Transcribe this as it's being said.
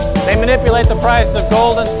manipulate the price of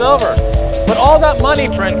gold and silver. But all that money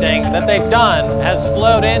printing that they've done has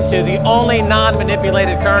flowed into the only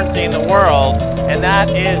non-manipulated currency in the world, and that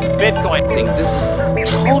is Bitcoin. This is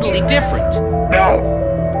totally different.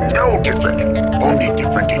 No different. Only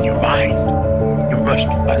different in your mind. You must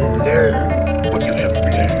unlearn what you have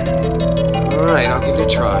learned. All right, I'll give it a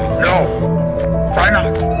try. No. Try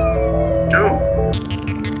not. Do.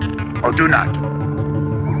 Or do not.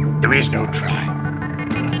 There is no try.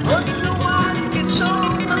 Once in a while you get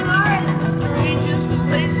shown the light in the strangest of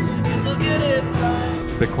places if you look at it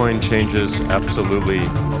right. Bitcoin changes absolutely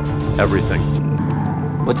everything.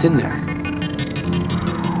 What's in there?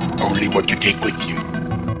 Only what you take with you.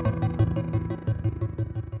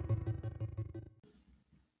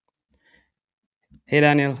 Hey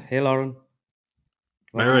Daniel, hey Lauren.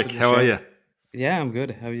 Welcome Merrick, to the how are show. you? Yeah, I'm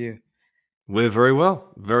good. How are you? We're very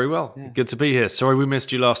well, very well. Yeah. Good to be here. Sorry we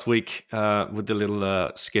missed you last week with the little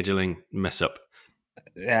scheduling mess up.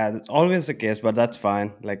 Yeah, it's always the case, but that's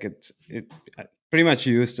fine. Like I'm pretty much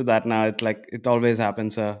used to that now. It's like it always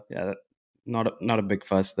happens. Yeah, not a big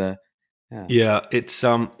fuss there. Yeah. Yeah, it's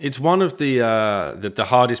one of the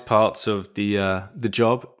hardest parts of the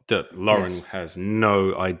job that Lauren Yes. has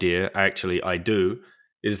no idea. Actually, I do.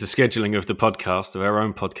 Is the scheduling of the podcast, of our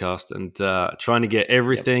own podcast, and trying to get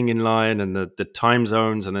everything in line, and the time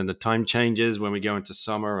zones, and then the time changes when we go into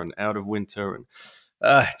summer and out of winter, and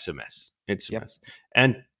it's a mess. It's a Yep. mess.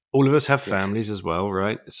 And all of us have families as well,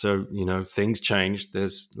 right? So things change.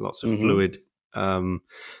 There's lots of Mhm. fluid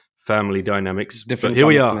family dynamics. Different but here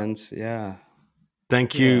we are. commitments. Yeah.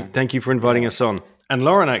 Thank you for inviting Yeah. us on. And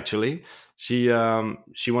Lauren, actually, she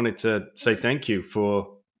wanted to say thank you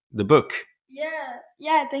for the book.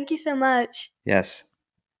 Yeah, thank you so much. Yes.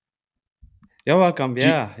 You're welcome. Do you-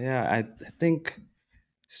 Yeah. I think.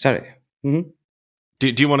 Sorry. Hmm. Do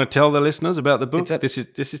you want to tell the listeners about the book? It's a-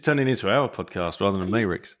 This is turning into our podcast rather than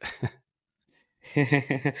Mayrick's.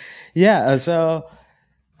 Yeah. So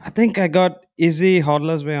I think I got Izzy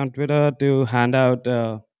Hodler's Way on Twitter to hand out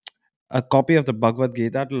a copy of the Bhagavad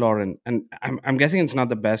Gita to Lauren, and I'm guessing it's not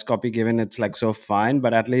the best copy given it's like so fine,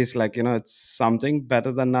 but at least like it's something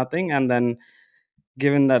better than nothing. And then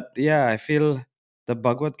given that, yeah, I feel the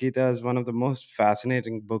Bhagavad Gita is one of the most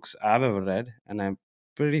fascinating books I've ever read, and I'm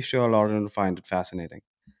pretty sure Lauren will find it fascinating.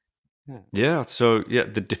 Yeah. So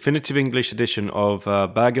the definitive English edition of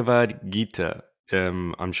Bhagavad Gita.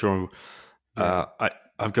 I'm sure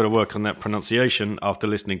I've got to work on that pronunciation after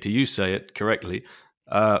listening to you say it correctly.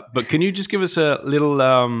 But can you just give us a little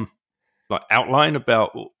like outline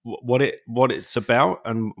about what it's about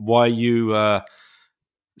and why you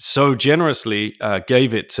so generously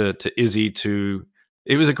gave it to Izzy to?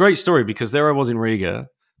 It was a great story because there I was in Riga,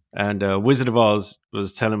 and Wizard of Oz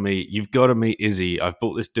was telling me, "You've got to meet Izzy. I've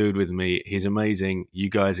brought this dude with me. He's amazing. You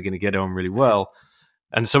guys are going to get on really well."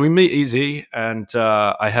 And so we meet Izzy, and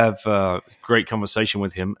I have a great conversation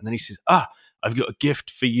with him. And then he says, I've got a gift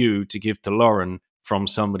for you to give to Lauren from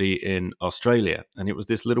somebody in Australia. And it was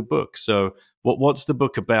this little book. So what's the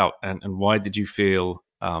book about? And why did you feel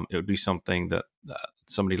it would be something that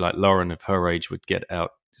somebody like Lauren of her age would get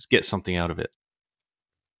something out of it?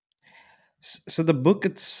 So the book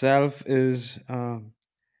itself is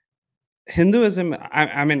Hinduism.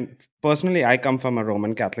 I mean, personally, I come from a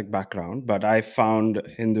Roman Catholic background, but I found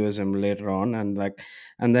Hinduism later on,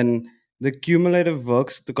 and then the cumulative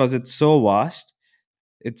works, because it's so vast.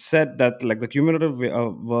 It's said that like the cumulative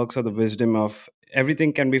works or the wisdom of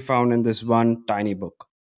everything can be found in this one tiny book.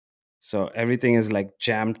 So everything is like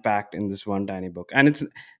jam packed in this one tiny book, and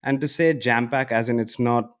to say jam pack as in it's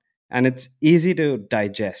not, and it's easy to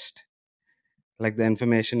digest. Like the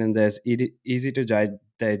information in there is easy to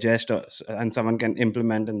digest, and someone can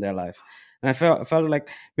implement in their life. And I felt like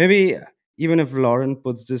maybe even if Lauren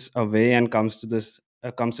puts this away and comes to this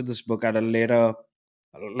book at a later,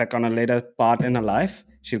 like on a later part in her life,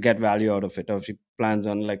 she'll get value out of it. Or if she plans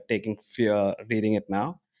on like taking fear reading it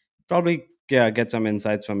now, probably get some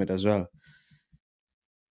insights from it as well.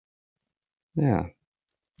 Yeah.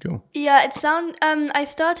 Cool. Yeah, I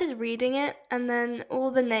started reading it, and then all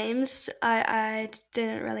the names I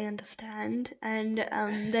didn't really understand, and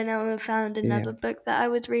then I found another book that I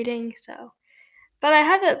was reading. So, but I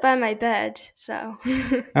have it by my bed. So.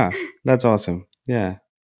 That's awesome. Yeah.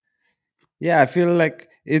 I feel like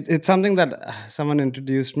it's something that someone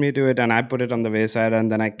introduced me to it, and I put it on the wayside,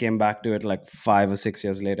 and then I came back to it like 5 or 6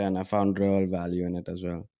 years later, and I found real value in it as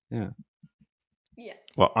well. Yeah. Yeah.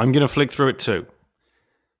 Well, I'm going to flick through it too.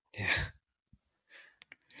 Yeah.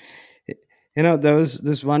 There was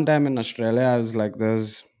this one time in Australia, I was like,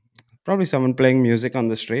 there's probably someone playing music on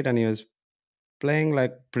the street, and he was playing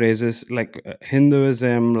like praises, like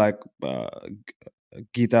Hinduism, like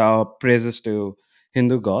Gita, or praises to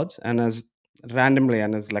Hindu gods, and as randomly,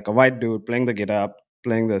 and as like a white dude playing the guitar,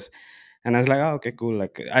 playing this, and I was like, oh, okay, cool.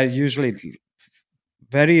 Like I usually,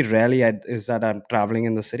 very rarely, is that I'm traveling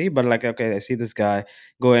in the city, but like, okay, I see this guy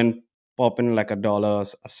go and pop in like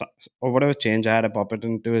 $1 or whatever change I had, to pop it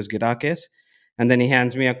into his guitar case, and then he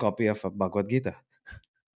hands me a copy of a Bhagavad Gita.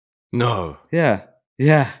 No. Yeah,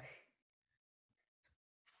 yeah,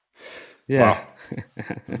 yeah. Wow.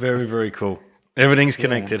 Very, very cool. Everything's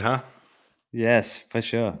connected, huh? Yes, for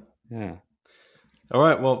sure. Yeah. All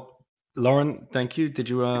right. Well, Lauren, thank you. Did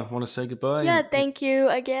you want to say goodbye? Yeah, thank you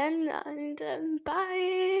again, and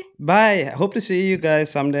bye. Bye. Hope to see you guys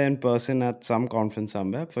someday in person at some conference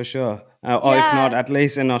somewhere, for sure. Or if not, Yeah. at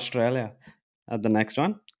least in Australia at the next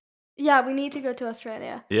one. Yeah, we need to go to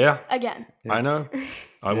Australia Yeah, again. I know.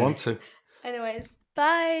 I want to. Anyways,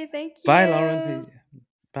 bye. Thank you. Bye, Lauren.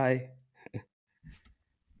 Bye.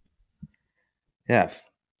 Yeah.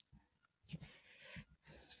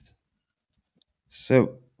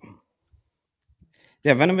 So,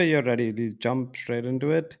 yeah, whenever you're ready, you jump straight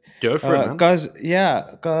into it. Go for it, man.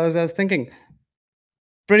 Because I was thinking,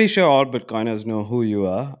 pretty sure all Bitcoiners know who you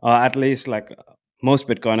are, or at least like most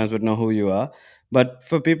Bitcoiners would know who you are. But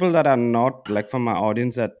for people that are not, like for my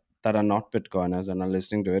audience that are not Bitcoiners and are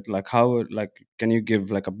listening to it, like how, like, can you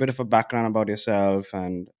give like a bit of a background about yourself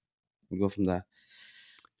and go from there?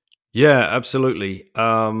 Yeah, absolutely.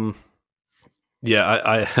 Yeah,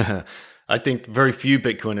 I I think very few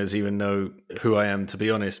Bitcoiners even know who I am, to be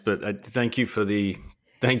honest. But thank you for the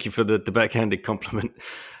backhanded compliment.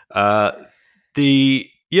 Where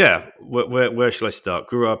shall I start?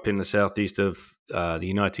 Grew up in the southeast of the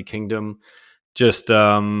United Kingdom. Just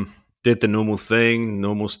did the normal thing,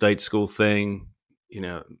 normal state school thing.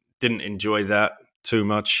 Didn't enjoy that too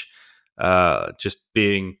much. Just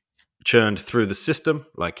being churned through the system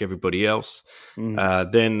like everybody else.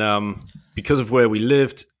 Then, because of where we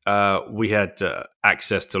lived, we had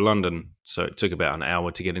access to London, so it took about an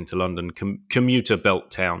hour to get into London, commuter belt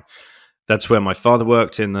town. That's where my father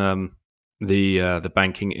worked in the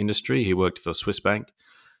banking industry. He worked for Swiss Bank,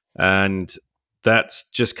 and that's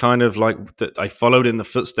just kind of like that. I followed in the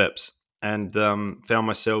footsteps and found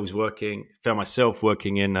myself working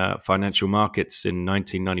in financial markets in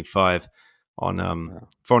 1995 on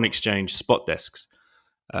foreign exchange spot desks,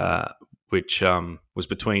 which was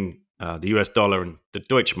between the US dollar and the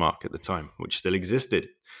Deutschmark at the time, which still existed,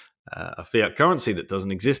 a fiat currency that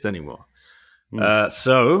doesn't exist anymore.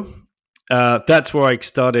 So that's where I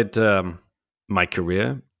started my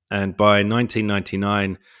career. And by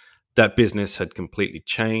 1999, that business had completely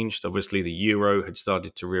changed. Obviously, the euro had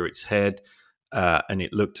started to rear its head, and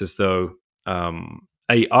it looked as though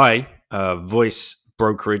AI, voice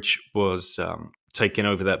brokerage, was taking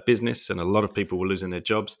over that business, and a lot of people were losing their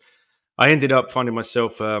jobs. I ended up finding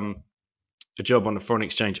myself a job on the foreign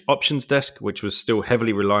exchange options desk, which was still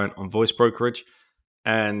heavily reliant on voice brokerage,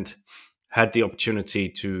 and had the opportunity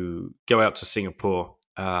to go out to Singapore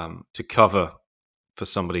to cover for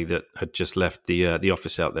somebody that had just left the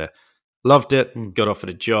office out there. Loved it, got offered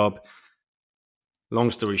a job.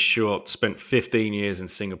 Long story short, spent 15 years in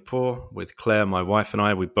Singapore with Claire, my wife, and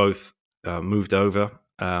I. We both moved over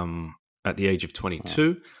at the age of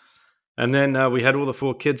 22. Wow. And then we had all the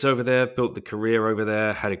 4 kids over there, built the career over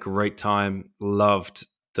there, had a great time, loved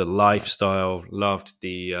the lifestyle, loved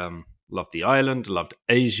the island, loved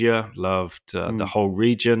Asia, loved the whole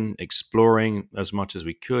region, exploring as much as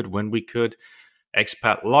we could when we could.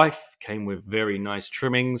 Expat life came with very nice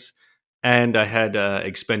trimmings, and I had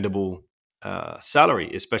expendable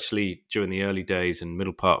salary, especially during the early days and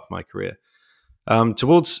middle part of my career.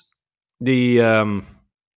 Towards the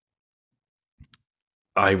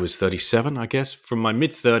I was 37, I guess. From my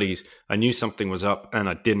mid-30s, I knew something was up, and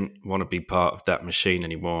I didn't want to be part of that machine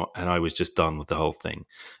anymore, and I was just done with the whole thing.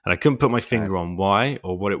 And I couldn't put my finger on why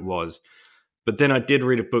or what it was. But then I did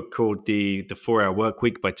read a book called The 4-Hour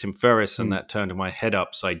Workweek by Tim Ferriss, and that turned my head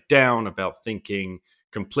upside down about thinking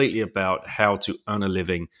completely about how to earn a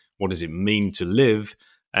living. What does it mean to live?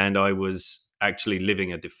 And I was actually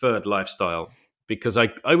living a deferred lifestyle, because I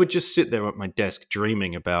would just sit there at my desk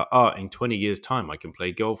dreaming about, in 20 years' time, I can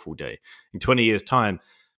play golf all day. In 20 years' time,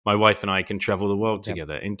 my wife and I can travel the world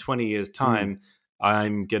together. In 20 years' time,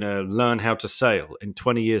 I'm going to learn how to sail. In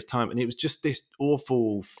 20 years' time. And it was just this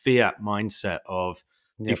awful fiat mindset of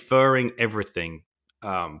deferring everything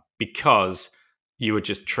because you were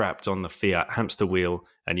just trapped on the fiat hamster wheel,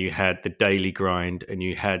 and you had the daily grind, and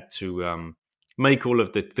you had to make all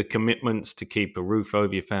of the commitments to keep a roof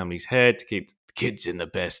over your family's head, to keep kids in the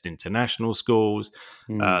best international schools,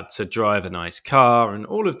 Mm. to drive a nice car, and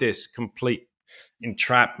all of this complete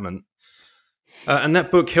entrapment. And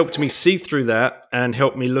that book helped me see through that and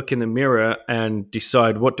helped me look in the mirror and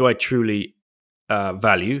decide, what do I truly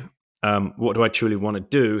value? What do I truly want to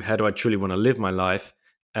do? How do I truly want to live my life?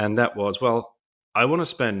 And that was, well, I want to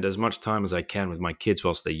spend as much time as I can with my kids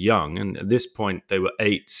whilst they're young. And at this point, they were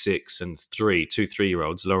 8, 6, and 3, 2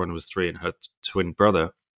 3-year-olds. Lauren was 3 and her twin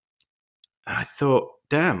brother. And I thought,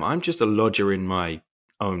 damn, I'm just a lodger in my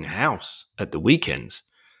own house at the weekends.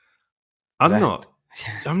 I'm Right.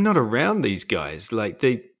 not around these guys. Like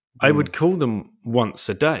I would call them once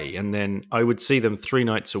a day, and then I would see them 3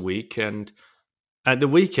 nights a week and at the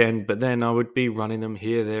weekend, but then I would be running them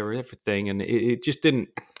here, there, everything. And it just didn't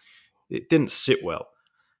sit well.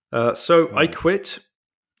 So I Right. quit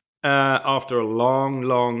after a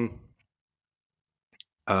long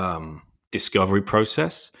discovery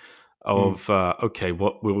process of, okay,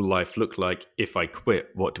 what will life look like if I quit?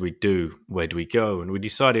 What do we do? Where do we go? And we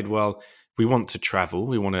decided, well, we want to travel.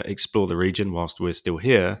 We want to explore the region whilst we're still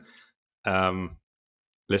here.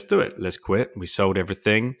 Let's do it. Let's quit. We sold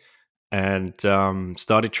everything and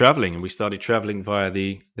started traveling. And we started traveling via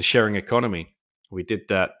the sharing economy. We did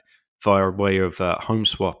that via way of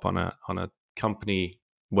HomeSwap on a company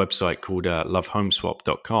website called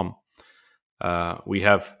lovehomeswap.com. We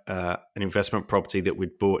have an investment property that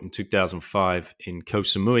we'd bought in 2005 in Koh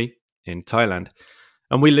Samui in Thailand.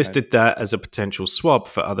 And we listed that as a potential swap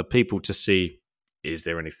for other people to see, is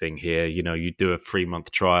there anything here? You know, you do a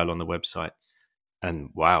 3-month trial on the website. And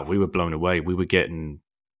wow, we were blown away. We were getting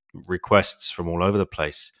requests from all over the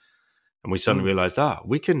place. And we suddenly realized,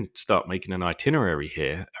 we can start making an itinerary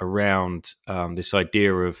here around this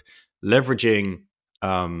idea of leveraging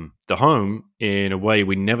the home in a way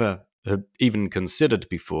we never had even considered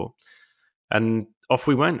before. And off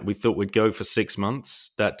we went. We thought we'd go for 6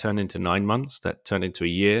 months. That turned into 9 months. That turned into a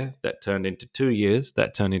year. That turned into 2 years.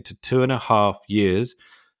 That turned into 2.5 years.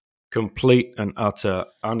 Complete and utter,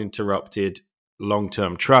 uninterrupted,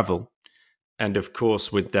 long-term travel. And of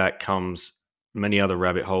course, with that comes many other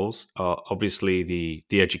rabbit holes. Obviously,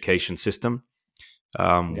 the education system.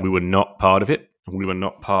 We were not part of it. We were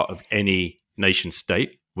not part of any nation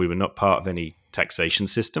state. We were not part of any taxation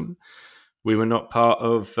system. We were not part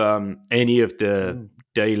of any of the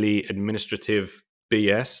daily administrative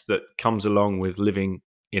BS that comes along with living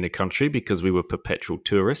in a country, because we were perpetual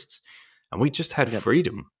tourists and we just had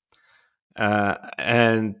freedom.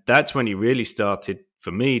 And that's when you really started,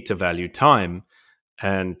 for me, to value time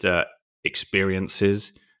and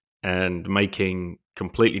experiences and making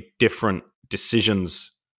completely different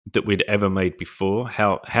decisions that we'd ever made before,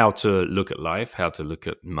 how to look at life, how to look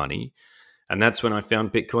at money. And that's when I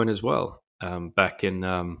found Bitcoin as well. Back in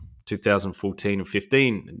 2014 and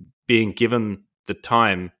 15, being given the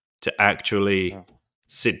time to actually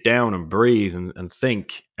sit down and breathe and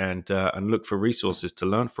think and look for resources to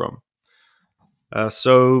learn from.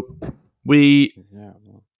 So we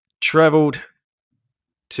traveled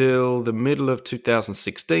till the middle of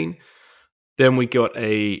 2016. Then we got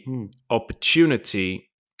a opportunity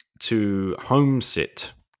to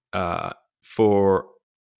homesit for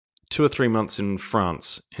 2 or 3 months in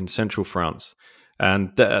France, in central France.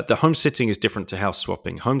 And the home sitting is different to house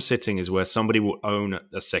swapping. Home sitting is where somebody will own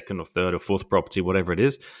a second or third or fourth property, whatever it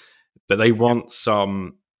is, but they want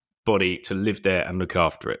somebody to live there and look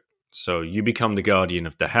after it. So you become the guardian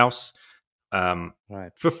of the house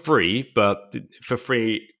for free, but for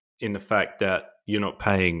free in the fact that you're not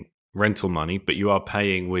paying rental money, but you are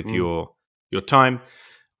paying with your time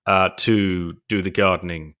to do the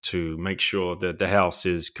gardening, to make sure that the house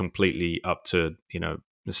is completely up to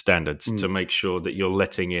the standards, to make sure that you're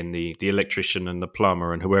letting in the electrician and the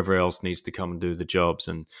plumber and whoever else needs to come and do the jobs,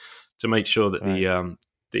 and to make sure that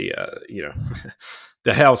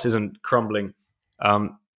the house isn't crumbling.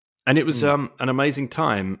 And it was an amazing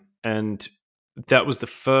time, and that was the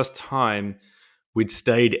first time we'd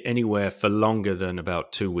stayed anywhere for longer than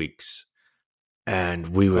about 2 weeks. And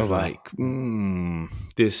we was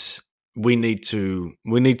this. We need to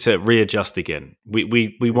readjust again.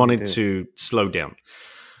 We wanted to slow down.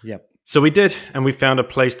 Yep. So we did, and we found a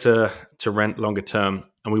place to rent longer term,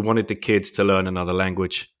 and we wanted the kids to learn another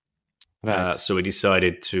language. Right. So we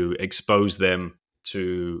decided to expose them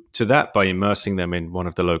to that by immersing them in one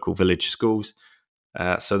of the local village schools,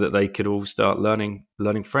 so that they could all start learning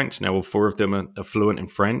French. Now all 4 of them are fluent in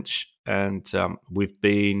French, and we've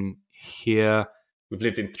been here. We've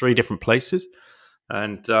lived in 3 different places,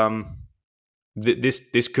 and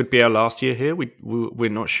this could be our last year here. We're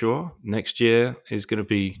not sure. Next year is going to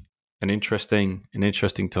be an interesting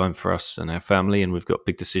time for us and our family, and we've got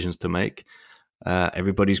big decisions to make.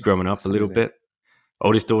 Everybody's growing up a little Absolutely. bit.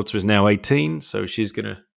 Oldest daughter is now 18, so she's going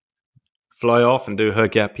to fly off and do her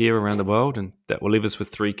gap year around the world, and that will leave us with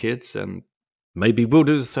 3 kids, and maybe we'll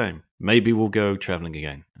do the same. Maybe we'll go traveling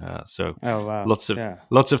again. So Oh wow. lots Yeah.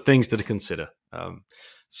 of things to consider.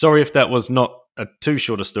 Sorry if that was not a too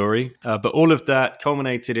short a story, but all of that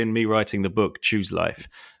culminated in me writing the book Choose Life,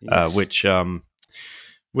 Yes.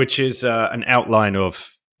 which is an outline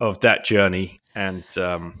of that journey and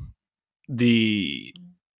the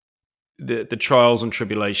trials and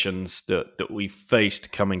tribulations that we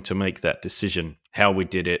faced coming to make that decision, how we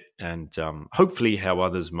did it, and hopefully how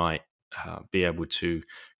others might be able to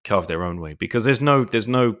carve their own way. Because there's no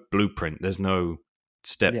blueprint, there's no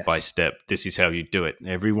step by Yes. step. This is how you do it.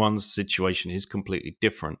 Everyone's situation is completely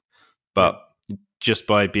different, but just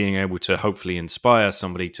by being able to hopefully inspire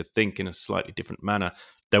somebody to think in a slightly different manner,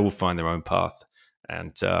 they will find their own path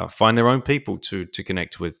and find their own people to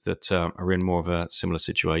connect with that are in more of a similar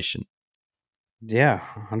situation. Yeah,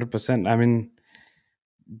 100%. I mean,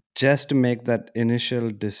 just to make that initial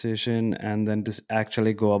decision and then to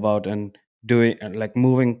actually go about and doing like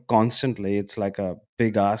moving constantly, it's like a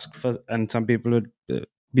big ask for, and some people would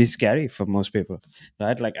be scary for most people,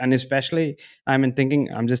 right? Like, and especially, I mean,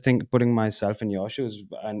 I'm just putting myself in your shoes,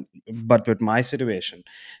 and but with my situation,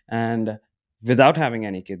 and without having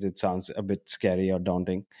any kids, it sounds a bit scary or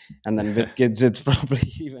daunting, and then with kids, it's probably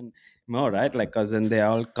even more, right? Like, because then they're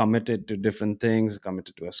all committed to different things,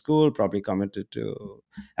 committed to a school, probably committed to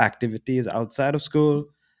activities outside of school.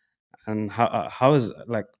 And how is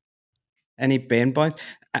like any pain points?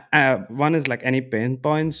 One is like any pain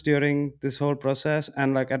points during this whole process,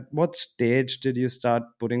 and like at what stage did you start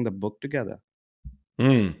putting the book together?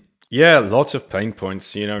 Yeah, lots of pain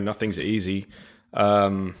points. Nothing's easy.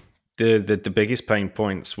 The biggest pain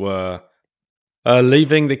points were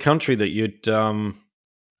leaving the country that you'd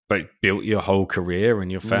built your whole career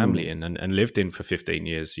and your family in and lived in for 15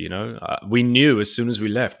 years. We knew as soon as we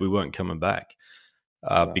left we weren't coming back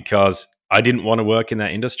because I didn't want to work in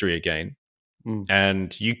that industry again.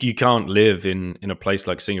 And you can't live in a place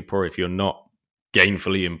like Singapore if you're not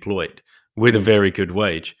gainfully employed with a very good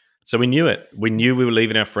wage. So we knew it. We knew we were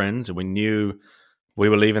leaving our friends, and we knew we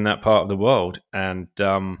were leaving that part of the world. And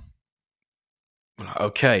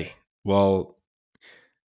okay, well,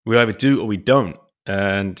 we either do or we don't.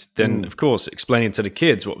 And then, of course, explaining to the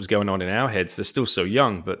kids what was going on in our heads. They're still so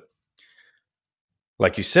young, but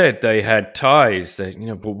like you said, they had ties. But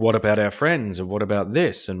what about our friends? And what about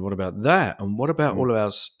this? And what about that? And what about all of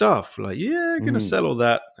our stuff? Like, yeah, going to sell all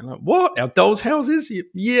that. And like, what? Our dolls' houses?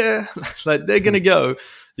 Yeah. Like, they're going to go.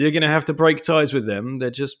 You're going to have to break ties with them. They're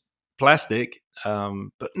just plastic.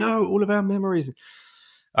 But no, all of our memories.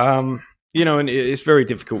 And it's very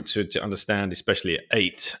difficult to understand, especially at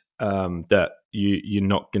 8, that you're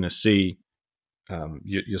not going to see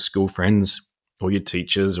your school friends or your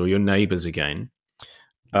teachers or your neighbors again.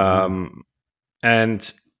 And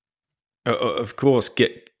of course,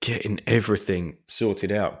 getting everything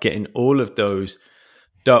sorted out, getting all of those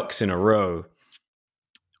ducks in a row,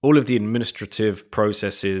 all of the administrative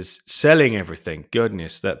processes, selling everything.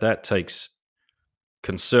 Goodness, that takes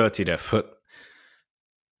concerted effort.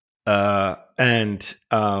 And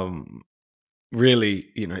really,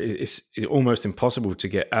 it's almost impossible to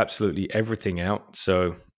get absolutely everything out.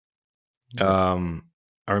 So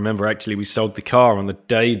I remember actually we sold the car on the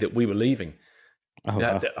day that we were leaving.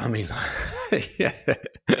 I mean, yeah.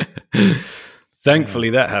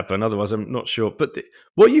 Thankfully that happened. Otherwise, I'm not sure. But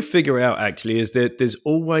what you figure out actually is that there's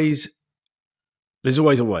always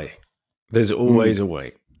a way. There's always a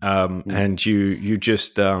way. And you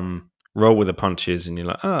just roll with the punches, and you're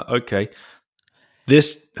like, okay,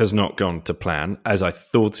 this has not gone to plan as I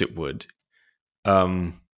thought it would.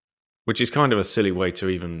 Which is kind of a silly way to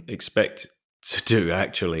even expect to do,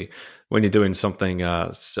 actually, when you're doing something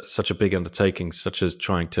such a big undertaking, such as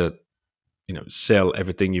trying to, sell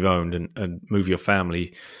everything you've owned and move your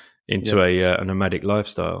family into a nomadic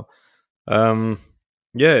lifestyle. And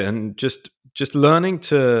just learning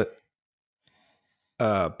to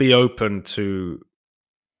be open to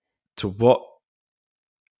what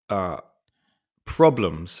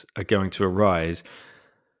problems are going to arise,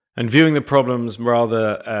 and viewing the problems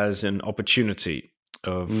rather as an opportunity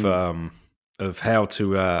of how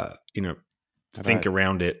to think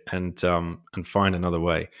around it and find another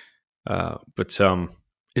way. But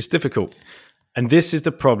it's difficult, and this is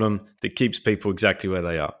the problem that keeps people exactly where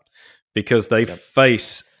they are, because they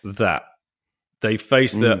face that. They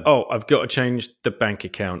face that, I've got to change the bank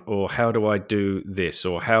account, or how do I do this,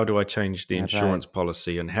 or how do I change the insurance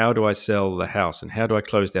policy, and how do I sell the house, and how do I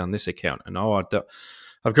close down this account, and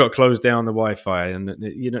I've got to close down the Wi-Fi, and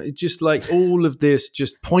it's just like all of this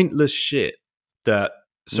just pointless shit that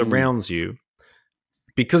surrounds you,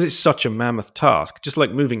 because it's such a mammoth task. Just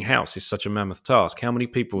like moving house is such a mammoth task. How many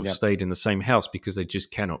people have stayed in the same house because they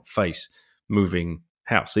just cannot face moving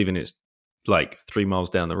house, even if it's like 3 miles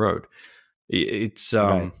down the road? It's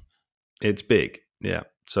it's big, yeah.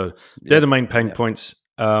 So they're the main pain points.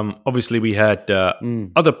 Obviously, we had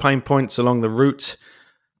other pain points along the route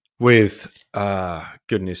with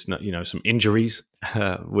some injuries,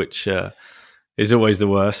 which is always the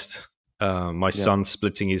worst. My son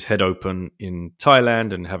splitting his head open in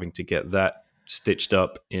Thailand and having to get that stitched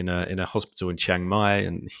up in a hospital in Chiang Mai,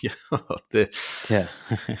 and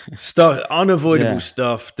stuff, unavoidable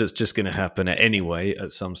stuff that's just going to happen anyway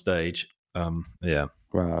at some stage.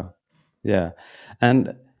 Wow. Yeah.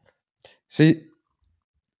 And so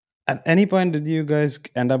at any point did you guys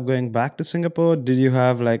end up going back to Singapore? Did you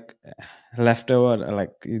have like leftover,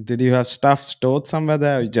 like did you have stuff stored somewhere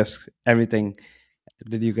there, or just everything?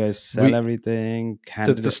 Did you guys sell everything?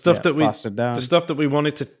 The stuff that passed it down? The stuff that we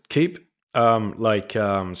wanted to keep, like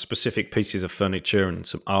specific pieces of furniture and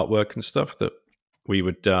some artwork and stuff that we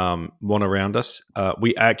would want around us.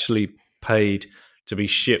 We actually paid to be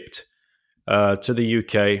shipped to the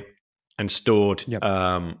UK and stored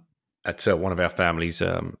at one of our family's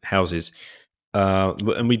houses,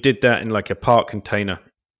 and we did that in like a part container.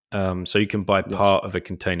 So you can buy part of a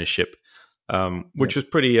container ship, which was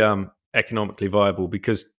pretty economically viable,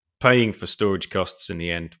 because paying for storage costs in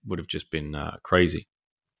the end would have just been crazy.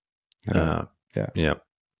 So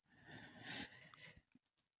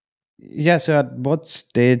at what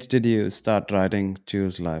stage did you start writing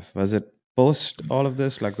Choose Life? Was it post all of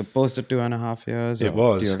this, like the post the 2.5 years? It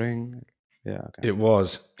was during. It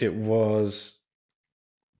was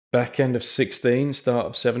back end of 16, start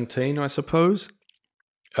of 17, I suppose.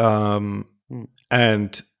 And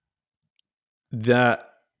that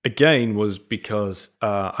again was because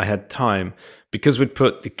I had time, because we'd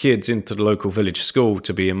put the kids into the local village school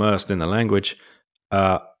to be immersed in the language.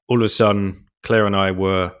 All of a sudden, Claire and I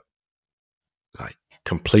were like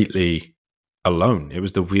completely alone. It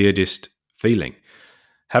was the weirdest feeling.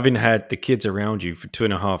 Having had the kids around you for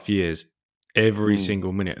 2.5 years, every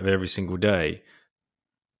single minute of every single day,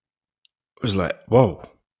 it was like, whoa,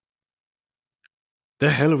 the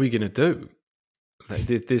hell are we going to do? Like,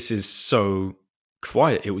 this is so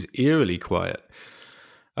quiet. It was eerily quiet.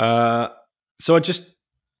 So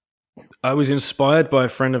I was inspired by a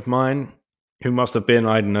friend of mine who must have been,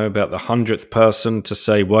 I don't know, about the 100th person to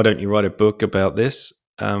say, why don't you write a book about this?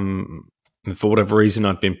 And for whatever reason,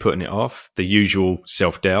 I'd been putting it off. The usual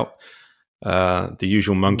self-doubt, the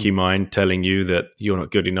usual monkey mind telling you that you're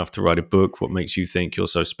not good enough to write a book. What makes you think you're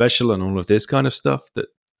so special, and all of this kind of stuff that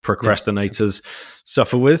procrastinators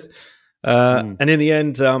suffer with. And in the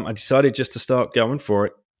end, I decided just to start going for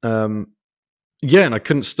it. And I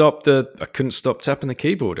couldn't stop tapping the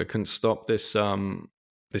keyboard. I couldn't stop this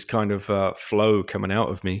this kind of flow coming out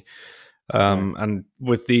of me. And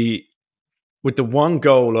with the one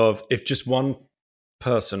goal of, if just one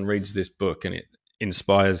person reads this book and it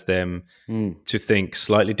inspires them to think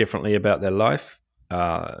slightly differently about their life,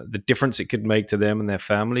 the difference it could make to them and their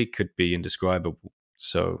family could be indescribable.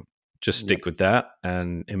 So just stick with that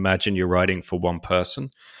and imagine you're writing for one person.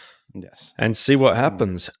 Yes. And see what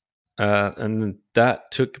happens. And that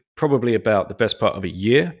took probably about the best part of a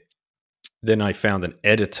year. Then I found an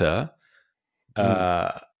editor.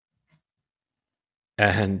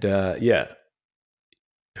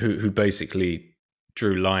 Who basically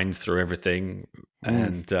drew lines through everything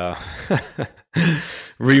and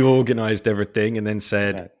reorganized everything, and then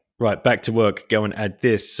said, right, back to work, go and add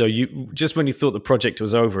this. So you, just when you thought the project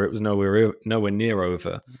was over, it was nowhere near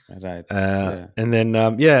over. Right. And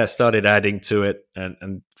then started adding to it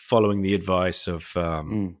and following the advice of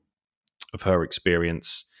her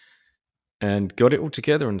experience, and got it all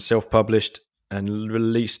together and self-published and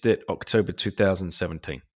released it October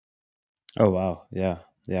 2017. Oh wow, yeah.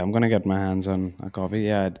 I'm gonna get my hands on a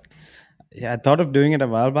copy. I thought of doing it a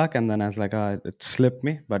while back, and then I was like, it slipped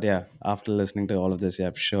me. But after listening to all of this, I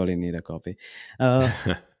surely need a copy.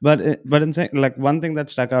 But in saying, like, one thing that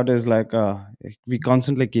stuck out is like we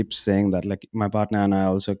constantly keep saying that, like, my partner and I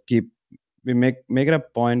also we make it a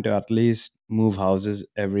point to at least move houses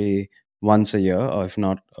every once a year, or if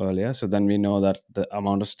not earlier. So then we know that the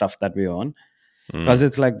amount of stuff that we own, because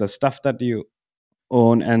it's like the stuff that you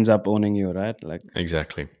own ends up owning you, right? Like,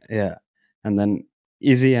 exactly. Yeah. And then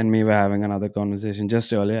Izzy and me were having another conversation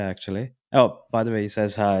just earlier, actually. Oh, by the way, he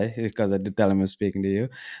says hi, because I did tell him I was speaking to you.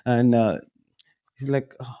 And he's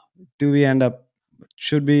like,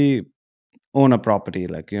 should we own a property,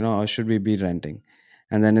 like, or should we be renting?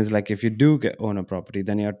 And then it's like, if you do own a property,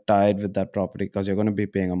 then you're tied with that property because you're going to be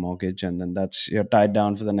paying a mortgage, and then you're tied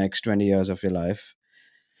down for the next 20 years of your life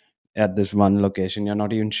at this one location. You're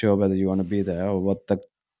not even sure whether you want to be there, or what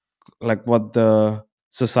the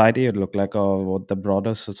society would look like, or what the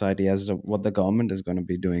broader society what the government is going to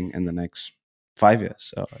be doing in the next 5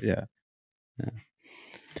 years. So yeah.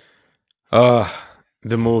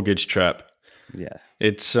 The mortgage trap. Yeah.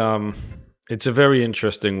 It's a very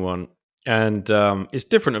interesting one, and it's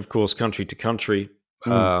different, of course, country to country.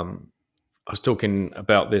 I was talking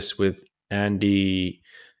about this with Andy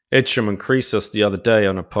Edstrom and Croesus the other day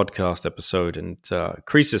on a podcast episode, and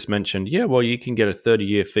Croesus mentioned, well, you can get a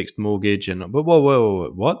 30-year fixed mortgage, and whoa,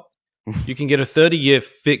 what? You can get a 30-year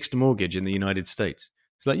fixed mortgage in the United States?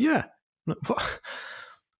 It's like, yeah, what?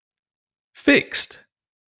 Fixed?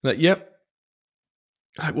 Like, yep.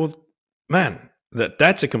 Like, well, man,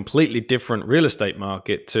 that's a completely different real estate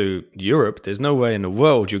market to Europe. There's no way in the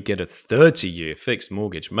world you'd get a 30-year fixed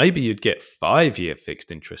mortgage. Maybe you'd get 5-year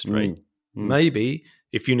fixed interest rate. Maybe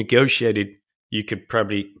if you negotiated, you could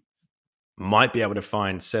might be able to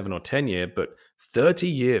find 7 or 10-year, but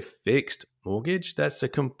 30-year fixed mortgage, that's a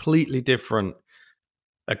completely different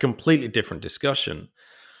discussion.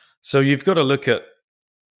 So you've got to look at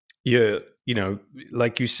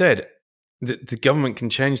like you said, the government can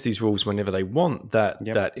change these rules whenever they want.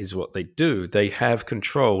 That is what they do. They have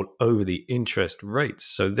control over the interest rates.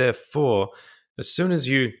 So therefore, as soon as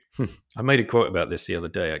I made a quote about this the other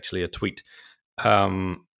day, actually, a tweet.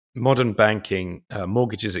 Modern banking,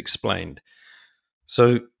 mortgages explained.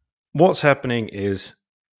 So what's happening is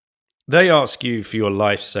they ask you for your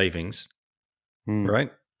life savings,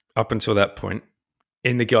 right? Up until that point,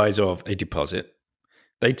 in the guise of a deposit.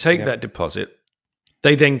 They take that deposit.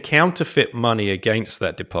 They then counterfeit money against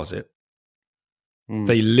that deposit.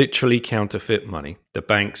 They literally counterfeit money. The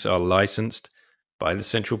banks are licensed by the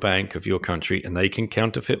central bank of your country, and they can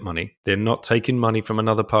counterfeit money. They're not taking money from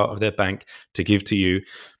another part of their bank to give to you.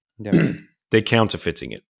 They're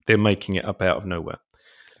counterfeiting it. They're making it up out of nowhere.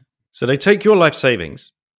 So they take your life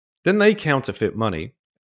savings, then they counterfeit money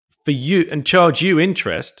for you and charge you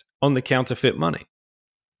interest on the counterfeit money.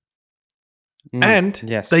 And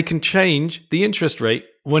they can change the interest rate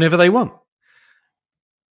whenever they want.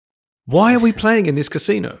 Why are we playing in this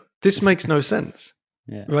casino? This makes no sense.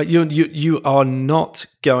 Right? You are not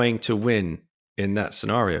going to win in that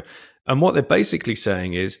scenario. And what they're basically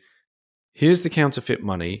saying is, here's the counterfeit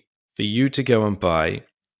money for you to go and buy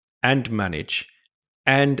and manage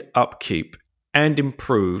and upkeep and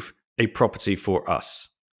improve a property for us.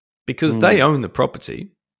 Because they own the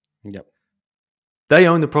property. They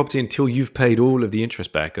own the property until you've paid all of the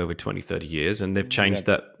interest back over 20, 30 years, and they've changed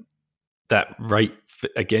that rate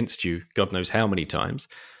against you God knows how many times.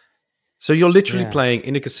 So you're literally playing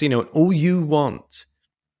in a casino, and all you want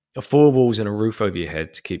are 4 walls and a roof over your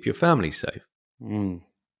head to keep your family safe.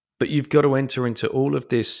 But you've got to enter into all of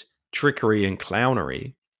this trickery and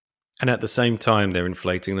clownery, and at the same time, they're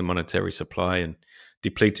inflating the monetary supply and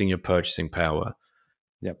depleting your purchasing power.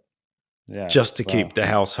 Just to keep the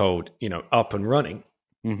household, up and running.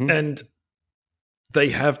 And they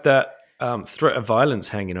have that threat of violence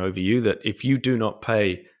hanging over you, that if you do not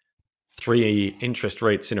pay 3 interest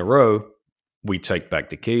rates in a row, we take back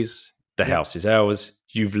the keys. The house is ours.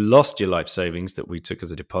 You've lost your life savings that we took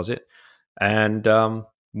as a deposit. And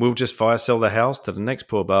we'll just fire sell the house to the next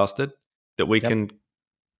poor bastard that we can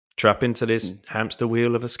trap into this hamster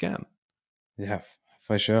wheel of a scam. Yeah.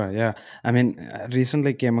 For sure, yeah. I mean, I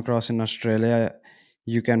recently came across in Australia,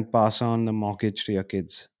 you can pass on the mortgage to your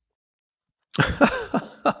kids.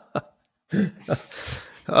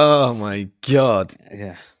 Oh my God!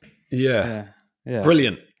 Yeah.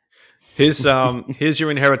 Brilliant. Here's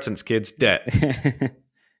your inheritance, kids. Debt.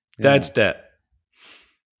 Dad's debt.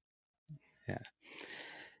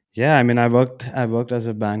 Yeah. I mean, I worked as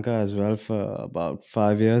a banker as well for about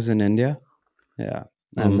 5 years in India.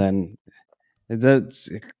 And then.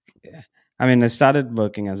 I started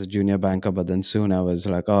working as a junior banker, but then soon I was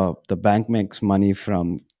like, the bank makes money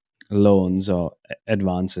from loans or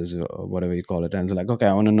advances or whatever you call it. And it's like, okay,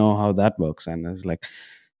 I want to know how that works. And it's like,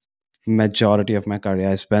 majority of my career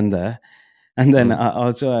I spent there. And then I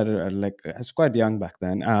was quite young back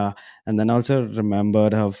then. And then also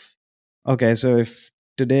remembered so if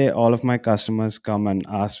today all of my customers come and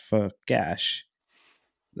ask for cash,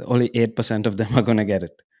 only 8% of them are going to get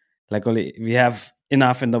it. Like we have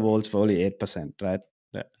enough in the walls for only 8%, right?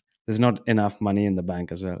 There's not enough money in the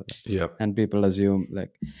bank as well. And people assume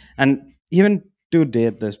and even to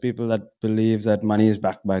date, there's people that believe that money is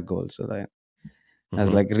backed by gold. So I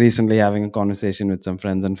was recently having a conversation with some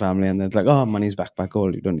friends and family, and it's like, money's backed by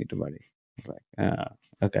gold. You don't need to worry.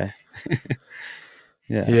 Okay.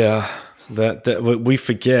 Yeah. Yeah, that we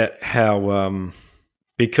forget how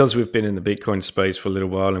because we've been in the Bitcoin space for a little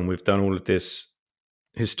while and we've done all of this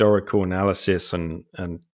historical analysis and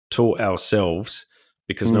taught ourselves,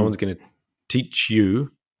 because no one's going to teach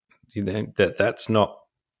you, that's not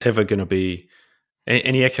ever going to be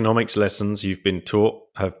any economics lessons you've been taught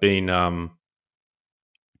have been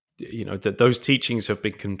that those teachings have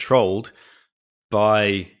been controlled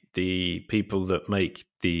by the people that make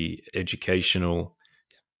the educational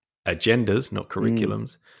agendas, not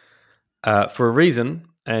curriculums, for a reason.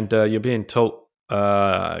 And you're being taught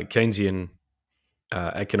Keynesian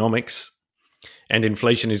economics, and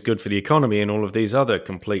inflation is good for the economy, and all of these other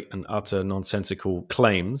complete and utter nonsensical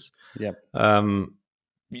claims. Yep.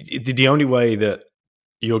 The only way that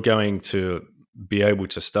you're going to be able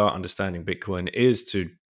to start understanding Bitcoin is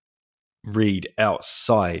to read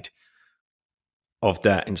outside of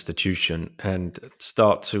that institution and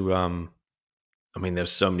start to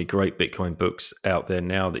there's so many great Bitcoin books out there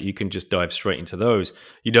now that you can just dive straight into those.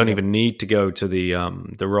 You don't even need to go to the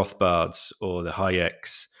Rothbards or the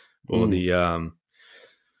Hayeks or the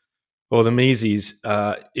Mises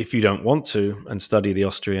if you don't want to and study the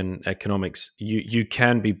Austrian economics. You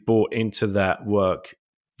can be brought into that work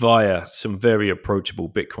via some very approachable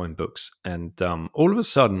Bitcoin books, and all of a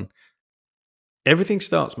sudden everything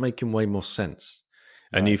starts making way more sense.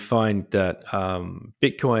 And you find that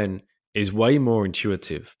Bitcoin is way more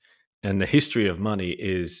intuitive, and the history of money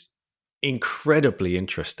is incredibly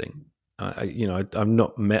interesting. I've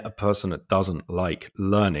not met a person that doesn't like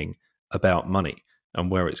learning about money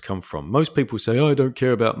and where it's come from. Most people say, "Oh, I don't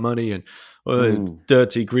care about money," and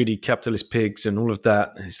dirty, greedy capitalist pigs and all of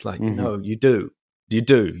that. And it's like, no, you do. You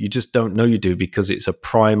do. You just don't know you do, because it's a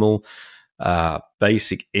primal,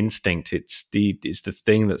 basic instinct. It's the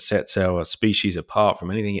thing that sets our species apart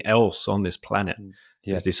from anything else on this planet.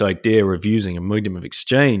 It's this idea of using a medium of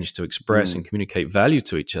exchange to express and communicate value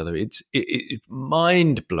to each other. It's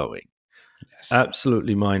mind blowing. Yes.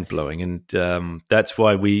 Absolutely mind blowing, and that's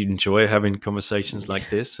why we enjoy having conversations like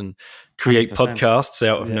this and create 100%. Podcasts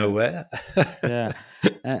out of nowhere.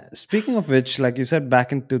 Speaking of which, like you said,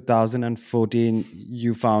 back in 2014,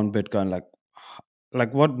 you found Bitcoin. Like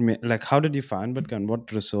how did you find Bitcoin?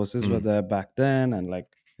 What resources were there back then? And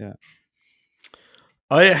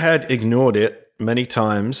I had ignored it many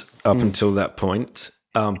times up until that point,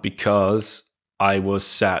 because I was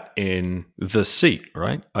sat in the seat,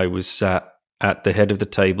 right? I was sat at the head of the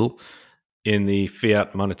table in the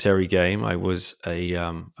fiat monetary game. I was a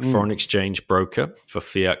foreign exchange broker for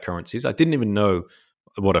fiat currencies. I didn't even know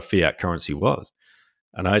what a fiat currency was.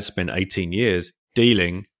 And I'd spent 18 years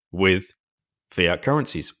dealing with fiat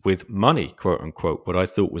currencies, with money, quote unquote, what I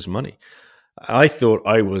thought was money. I thought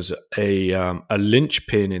I was a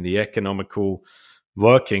linchpin in the economical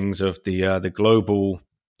workings of the global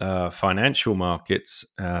financial markets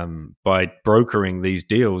by brokering these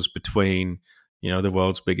deals between the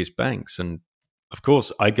world's biggest banks. And of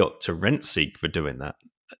course, I got to rent seek for doing that.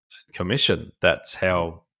 Commission. That's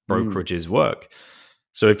how brokerages work.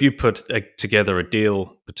 So if you put together a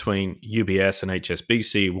deal between UBS and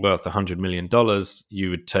HSBC worth $100 million, you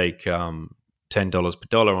would take $10 per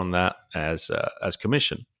dollar on that as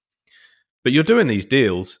commission. But you're doing these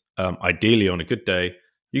deals, ideally on a good day,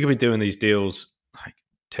 you could be doing these deals like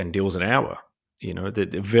 10 deals an hour,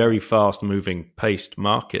 the very fast moving paced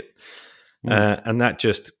market. And that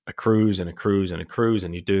just accrues and accrues and accrues,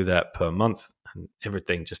 and you do that per month and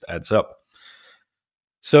everything just adds up.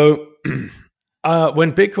 So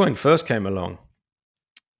when Bitcoin first came along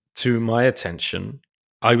to my attention,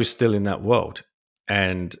 I was still in that world.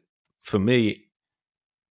 And for me,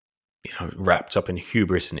 wrapped up in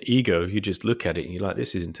hubris and ego, you just look at it and you're like,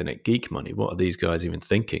 this is internet geek money. What are these guys even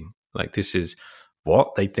thinking? Like, this is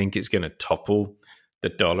what they think it's going to topple the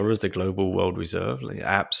dollar as the global world reserve. Like,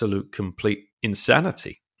 absolute, complete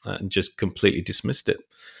insanity, and just completely dismissed it.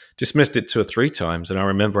 Dismissed it 2 or 3 times. And I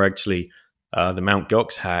remember actually the Mt.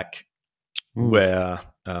 Gox hack, where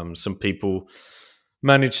some people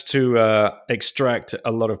managed to extract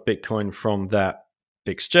a lot of Bitcoin from that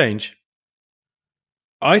exchange.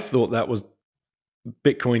 I thought that was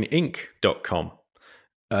bitcoininc.com,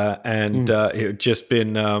 and it had just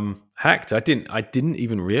been hacked. I didn't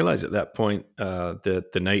even realize at that point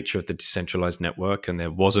the nature of the decentralized network, and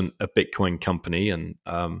there wasn't a Bitcoin company, and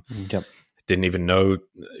didn't even know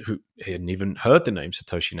hadn't even heard the name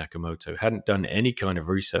Satoshi Nakamoto, hadn't done any kind of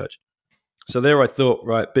research. So there I thought,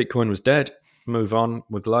 right, Bitcoin was dead, move on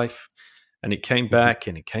with life. And it came back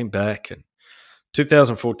and it came back. And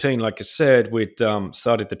 2014, like I said, we'd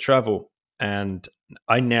started to travel. and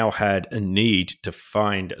I now had a need to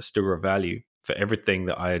find a store of value for everything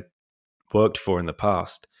that I had worked for in the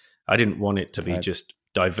past. I didn't want it to be Right. just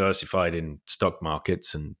diversified in stock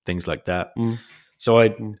markets and things like that. Mm. So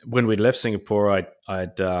when we'd left Singapore,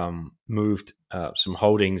 I'd moved some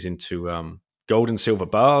holdings into gold and silver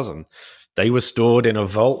bars, and they were stored in a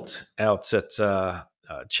vault out at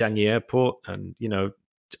Changi Airport. And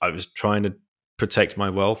I was trying to protect my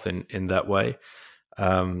wealth in that way.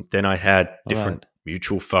 Then I had different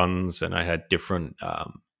mutual funds, and I had different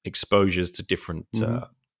exposures to different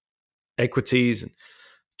equities, and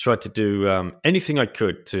tried to do anything I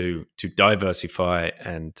could to diversify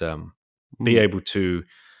and be able to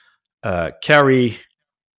carry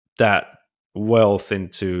that wealth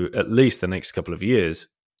into at least the next couple of years,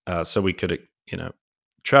 so we could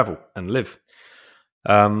travel and live.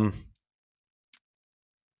 But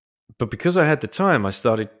because I had the time, I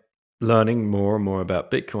started learning more and more about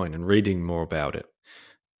Bitcoin and reading more about it.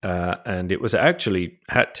 And it was actually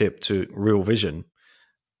hat tip to Real Vision.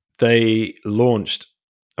 They launched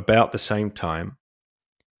about the same time.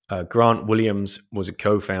 Grant Williams was a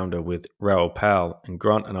co-founder with Raoul Pal, and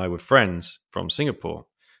Grant and I were friends from Singapore.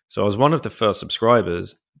 So I was one of the first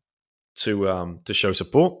subscribers to show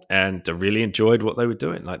support, and I really enjoyed what they were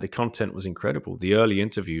doing. Like, the content was incredible. The early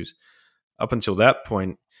interviews, up until that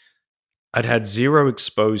point, I'd had zero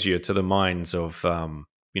exposure to the minds of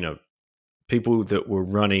people that were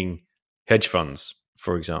running hedge funds,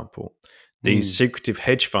 for example. These secretive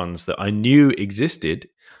hedge funds that I knew existed,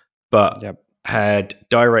 but had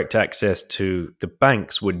direct access to the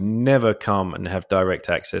banks, would never come and have direct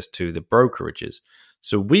access to the brokerages.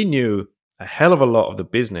 So we knew a hell of a lot of the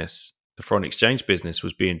business, the foreign exchange business,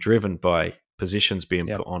 was being driven by positions being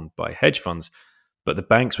put on by hedge funds, but the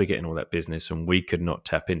banks were getting all that business and we could not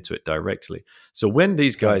tap into it directly. So when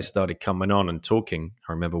these guys started coming on and talking,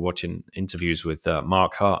 I remember watching interviews with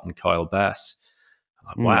Mark Hart and Kyle Bass. I'm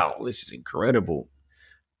like, wow, this is incredible.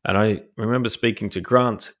 And I remember speaking to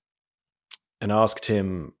Grant and asked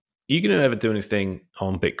him, are you going to ever do anything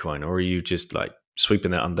on Bitcoin, or are you just like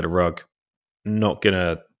sweeping that under the rug, not going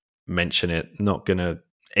to mention it, not going to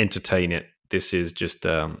entertain it? This is just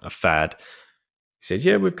a fad. He said,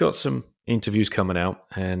 yeah, we've got some interviews coming out,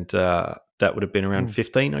 and that would have been around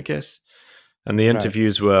 15, I guess. And the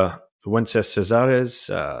interviews were Wences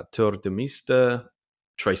Cesares, Tor de Mister,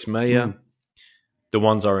 Trace Mayer, the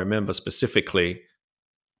ones I remember specifically.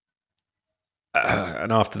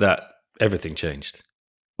 And after that, everything changed.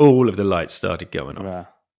 All of the lights started going off.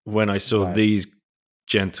 When I saw these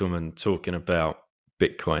gentlemen talking about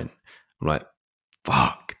Bitcoin, I'm like,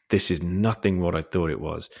 fuck, this is nothing what I thought it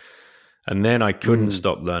was. And then I couldn't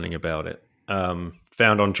stop learning about it.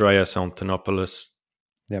 Found Andreas Antonopoulos,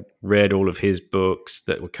 read all of his books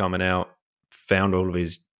that were coming out, found all of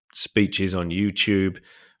his speeches on YouTube,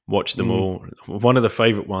 watched them all. One of the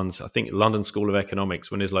favorite ones, I think, London School of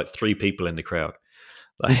Economics, when there's like 3 people in the crowd.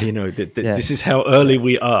 Like, this is how early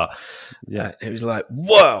we are. It was like,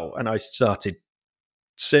 whoa. And I started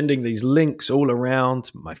sending these links all around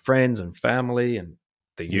to my friends and family, and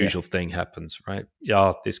the usual thing happens, right?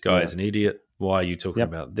 Yeah, this guy is an idiot. Why are you talking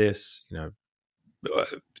about this?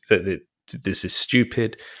 This is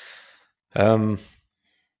stupid. But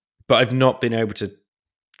I've not been able to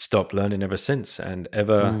stop learning ever since. And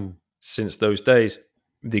ever since those days,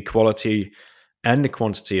 the quality and the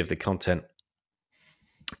quantity of the content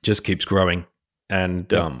just keeps growing.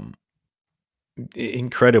 And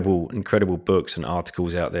incredible books and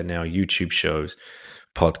articles out there now, YouTube shows,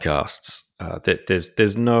 podcasts. That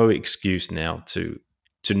there's no excuse now to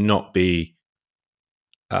not be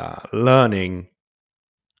learning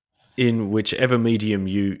in whichever medium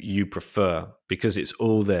you prefer, because it's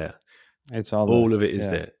all there. It's all of it is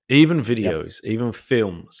there. Even videos, even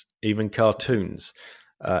films, even cartoons.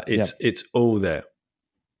 It's all there.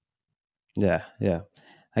 Yeah.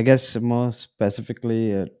 I guess more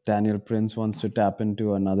specifically, Daniel Prince wants to tap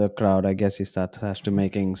into another crowd. I guess he has to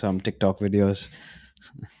making some TikTok videos.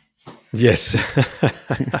 Yes.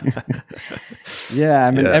 Yeah,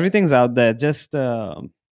 I mean, everything's out there. Just the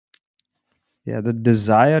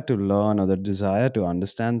desire to learn or the desire to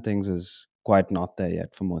understand things is quite not there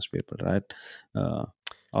yet for most people, right?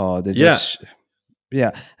 Or they just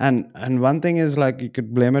and one thing is, like, you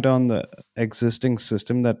could blame it on the existing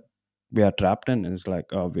system that we are trapped in. Is like,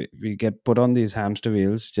 we get put on these hamster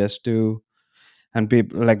wheels just to, and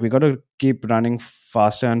people, like, we got to keep running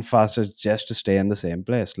faster and faster just to stay in the same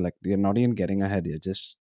place. Like, you're not even getting ahead, you're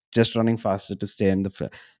just running faster to stay in the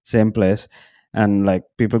same place. And like,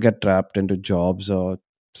 people get trapped into jobs or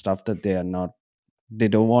stuff that they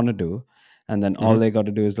don't want to do, and then all they got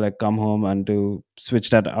to do is like come home and to switch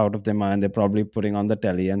that out of their mind. They're probably putting on the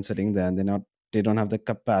telly and sitting there, and they don't have the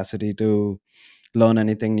capacity to learn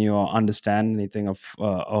anything new or understand anything of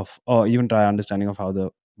or even try understanding of how the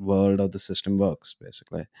world or the system works,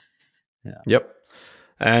 basically. Yeah. Yep.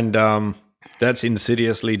 And that's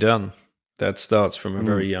insidiously done. That starts from a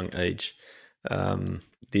very young age.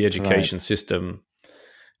 The education system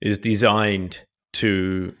is designed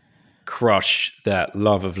to crush that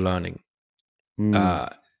love of learning.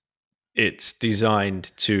 It's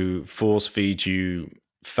designed to force feed you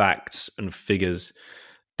facts and figures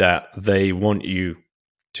that they want you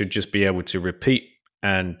to just be able to repeat,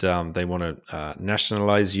 and they want to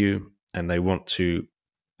nationalize you, and they want to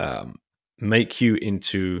make you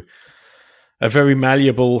into a very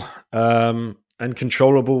malleable and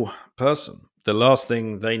controllable person. The last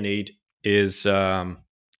thing they need is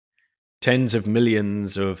tens of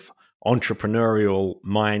millions of entrepreneurial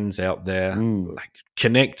minds out there, like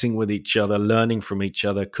connecting with each other, learning from each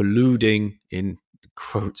other, colluding in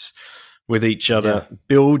quotes with each other,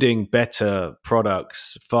 building better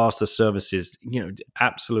products, faster services.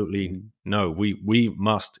 Absolutely no. We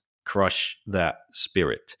must crush that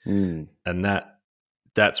spirit, and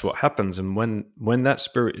that's what happens. And when that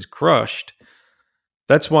spirit is crushed,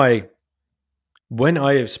 that's why when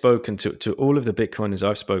I have spoken to all of the Bitcoiners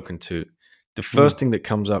I've spoken to, the first thing that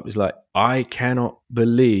comes up is like, I cannot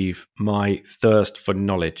believe my thirst for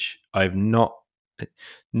knowledge. I've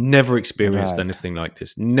never experienced anything like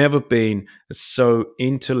this. Never been so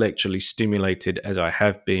intellectually stimulated as I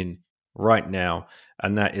have been right now.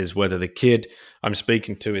 And that is whether the kid I'm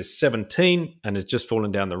speaking to is 17 and has just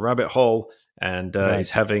fallen down the rabbit hole and is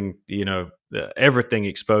having, everything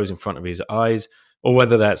exposed in front of his eyes, or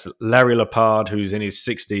whether that's Larry Lepard, who's in his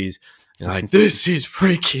 60s, like, this is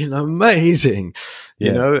freaking amazing.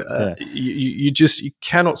 You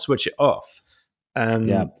cannot switch it off.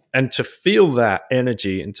 And to feel that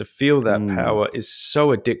energy and to feel that power is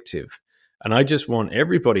so addictive. And I just want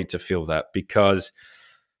everybody to feel that, because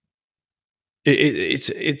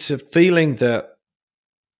it's a feeling that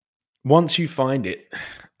once you find it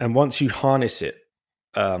and once you harness it,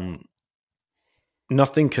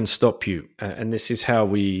 nothing can stop you. And this is how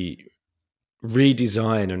we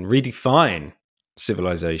redesign and redefine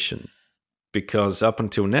civilization, because up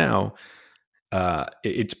until now,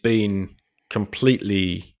 it's been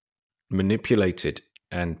completely manipulated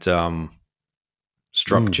and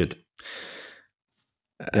structured.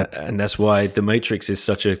 And that's why The Matrix is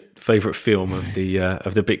such a favorite film of the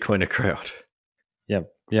Bitcoiner crowd.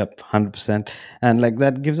 Yep, 100%. And like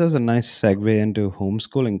that gives us a nice segue into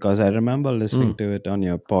homeschooling, because I remember listening to it on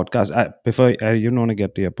your podcast. Before you don't want to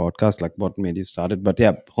get to your podcast, like what made you start it, but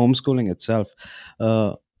yeah, homeschooling itself.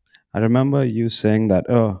 I remember you saying that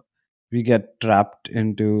we get trapped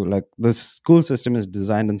into, like, the school system is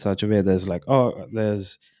designed in such a way.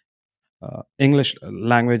 There's English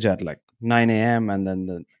language at like 9 a.m. and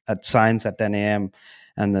then at science at 10 a.m.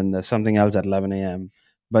 and then there's something else at 11 a.m.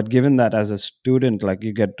 But given that as a student, like,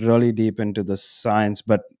 you get really deep into the science,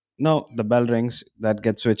 but no, the bell rings, that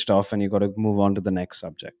gets switched off and you got to move on to the next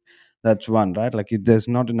subject. That's one, right? Like, there's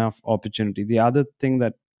not enough opportunity. The other thing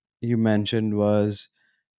that you mentioned was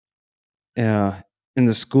in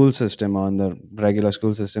the school system, or in the regular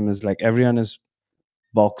school system, is like everyone is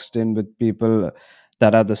boxed in with people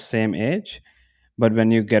that are the same age. But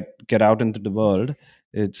when you get out into the world,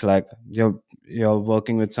 it's like you're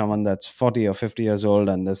working with someone that's 40 or 50 years old,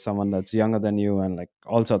 and there's someone that's younger than you, and like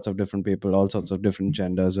all sorts of different people, all sorts of different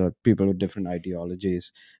genders, or people with different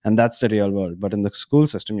ideologies. And that's the real world. But in the school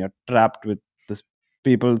system, you're trapped with this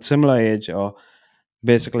people similar age, or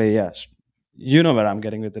basically, yes, you know where I'm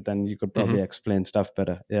getting with it, and you could probably explain stuff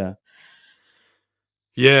better.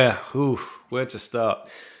 Yeah. Ooh, where to start?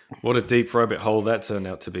 What a deep rabbit hole that turned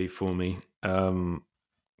out to be for me.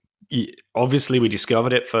 Obviously, we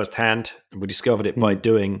discovered it firsthand. We discovered it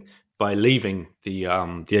by leaving the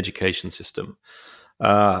education system,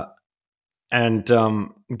 and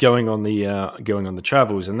going on the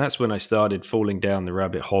travels. And that's when I started falling down the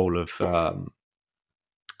rabbit hole of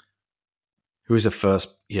who was the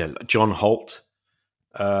first? Yeah, John Holt.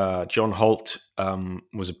 John Holt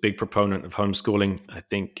was a big proponent of homeschooling. I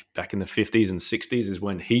think back in the 50s and 60s is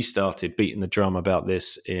when he started beating the drum about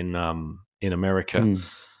this in America.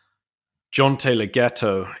 John Taylor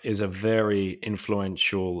Gatto is a very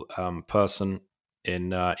influential person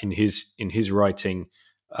in his writing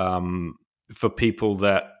for people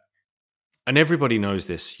that, and everybody knows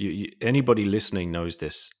this. Anybody listening knows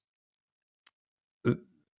this.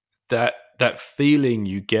 That feeling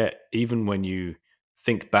you get even when you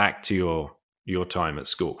think back to your time at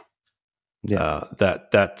school. Yeah.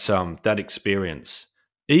 That experience.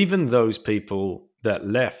 Even those people that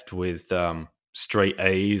left with straight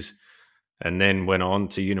A's and then went on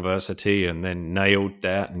to university and then nailed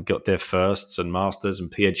that and got their firsts and masters and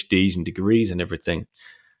PhDs and degrees and everything.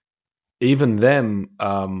 Even them,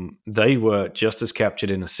 they were just as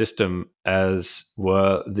captured in a system as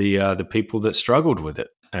were the people that struggled with it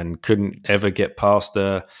and couldn't ever get past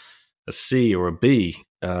a C or a B.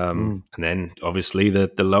 And then obviously the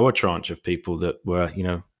lower tranche of people that were,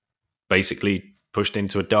 basically pushed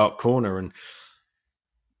into a dark corner and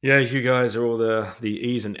yeah, you guys are all the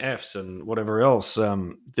E's and F's and whatever else.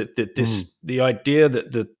 The idea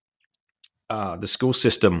that the school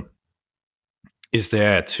system is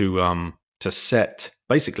there to set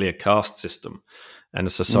basically a caste system and a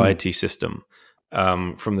society system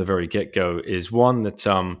from the very get-go is one that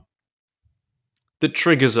that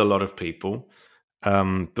triggers a lot of people.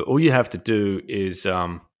 But all you have to do is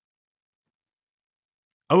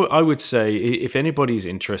I would say if anybody's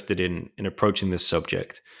interested in approaching this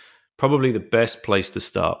subject, probably the best place to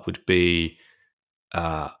start would be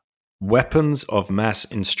Weapons of Mass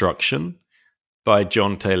Instruction by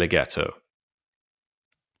John Taylor Gatto.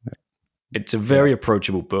 It's a very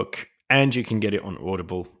approachable book, and you can get it on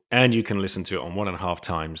Audible, and you can listen to it on 1.5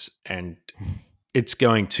 times, and it's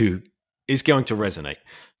going to resonate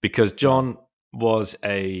because John was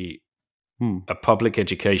a public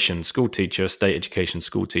education school teacher, state education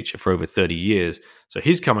school teacher for over 30 years. So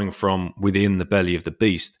he's coming from within the belly of the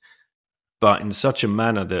beast, but in such a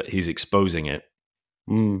manner that he's exposing it.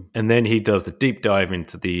 And then he does the deep dive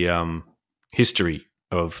into the history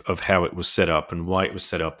of how it was set up and why it was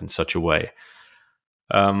set up in such a way.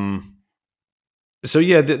 So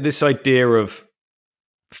yeah, this idea of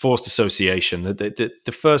forced association,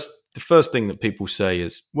 the first thing that people say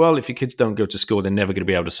is, well, if your kids don't go to school, they're never going to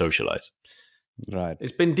be able to socialize. Right.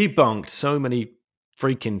 It's been debunked so many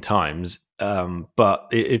freaking times, but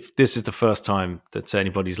if this is the first time that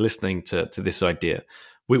anybody's listening to this idea,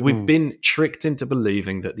 we've been tricked into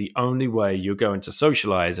believing that the only way you're going to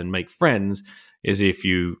socialize and make friends is if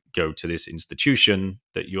you go to this institution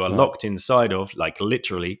that you are locked inside of, like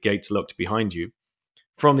literally gates locked behind you,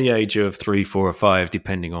 from the age of 3, 4, or 5,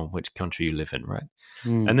 depending on which country you live in, right?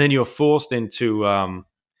 And then you're forced into,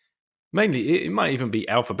 mainly, it might even be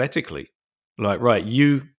alphabetically. Like, right,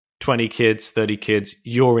 you, 20 kids, 30 kids,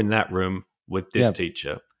 you're in that room with this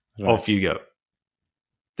teacher. Right. Off you go.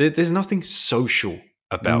 There's nothing social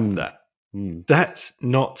about that. That's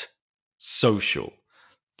not social.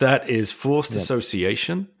 That is forced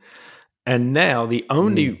association. And now the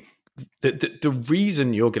only... The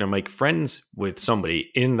reason you're going to make friends with somebody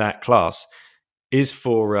in that class is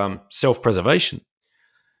for self-preservation,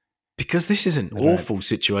 because this is an awful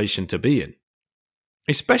situation to be in,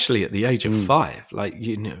 especially at the age of 5. Like,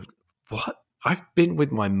 what? I've been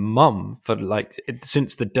with my mum for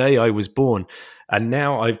since the day I was born, and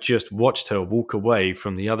now I've just watched her walk away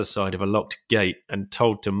from the other side of a locked gate and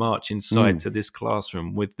told to march inside to this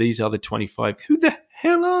classroom with these other 25. Who the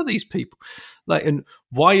hell are these people? Like, and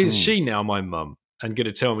why is she now my mum and going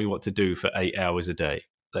to tell me what to do for 8 hours a day?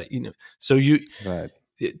 Like, so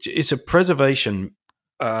it's a preservation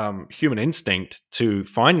human instinct to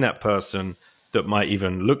find that person that might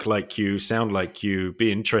even look like you, sound like you, be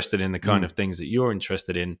interested in the kind of things that you're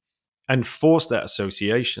interested in, and force that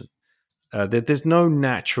association. There's no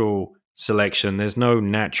natural selection. There's no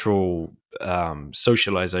natural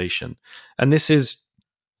socialization. And this is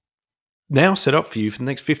now set up for you for the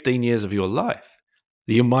next 15 years of your life.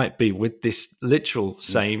 You might be with this literal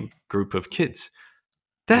same group of kids.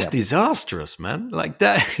 That's disastrous, man. Like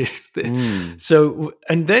that. So,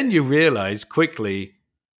 and then you realize quickly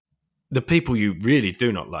the people you really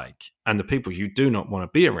do not like and the people you do not want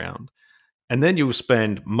to be around. And then you'll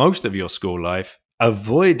spend most of your school life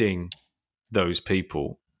avoiding those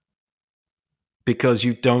people because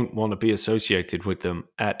you don't want to be associated with them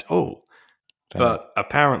at all. But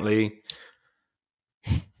apparently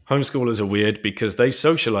homeschoolers are weird because they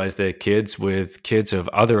socialize their kids with kids of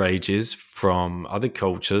other ages, from other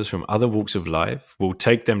cultures, from other walks of life, will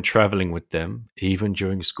take them traveling with them, even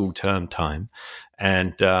during school term time.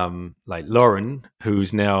 And like Lauren,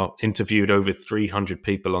 who's now interviewed over 300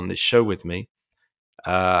 people on this show with me,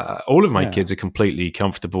 all of my kids are completely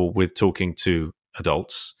comfortable with talking to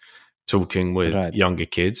adults, talking with younger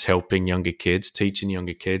kids, helping younger kids, teaching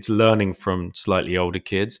younger kids, learning from slightly older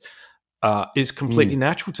kids. Is completely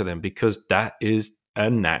natural to them because that is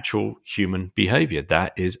a natural human behavior.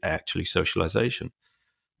 That is actually socialization.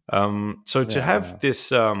 So to have this,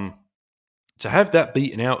 to have that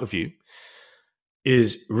beaten out of you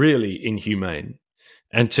is really inhumane.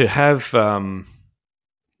 And to have, to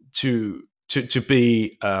to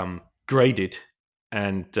be graded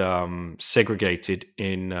and segregated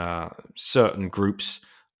in certain groups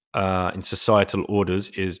in societal orders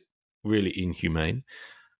is really inhumane.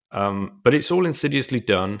 But it's all insidiously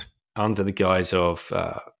done under the guise of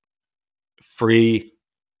free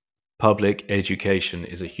public education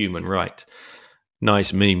is a human right.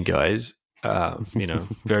 Nice meme, guys.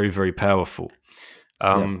 Very, very powerful.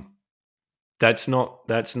 That's not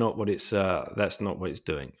what it's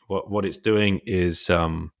doing. What it's doing is,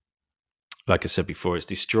 like I said before, it's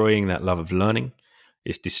destroying that love of learning.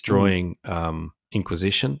 It's destroying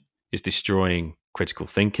inquisition. It's destroying critical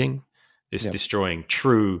thinking. It's destroying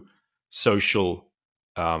true social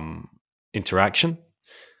interaction,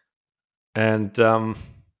 and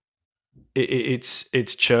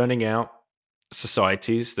it's churning out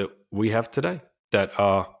societies that we have today that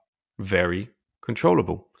are very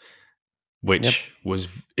controllable, which was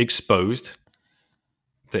exposed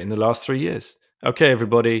in the last 3 years. Okay,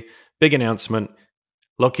 everybody, big announcement: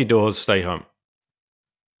 lock your doors, stay home,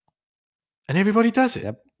 and everybody does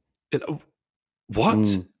it. What?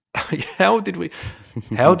 How did we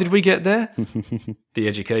get there? The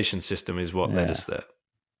education system is what led us there,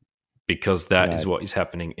 because that is what is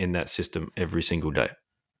happening in that system every single day.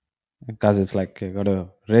 Because it's like you got to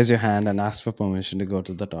raise your hand and ask for permission to go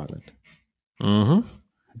to the toilet. Mm-hmm.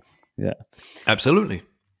 Yeah, absolutely.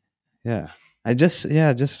 Yeah, a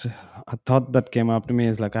thought that came up to me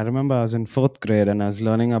is like, I remember I was in 4th grade and I was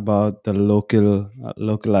learning about the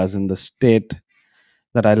local as in the state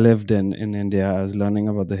that I lived in India. I was learning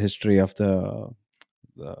about the history of the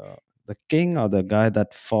king or the guy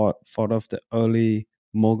that fought off the early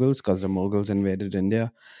Mughals, because the Mughals invaded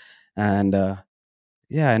India. And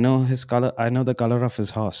I know his color. I know the color of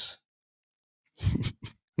his horse.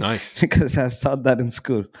 Nice. Because I taught that in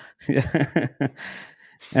school. Yeah.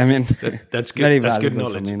 I mean, that's good. Very that's good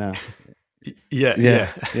valuable knowledge. for me now.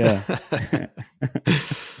 Yeah.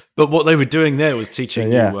 But what they were doing there was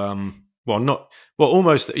teaching you,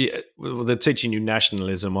 almost. They're teaching you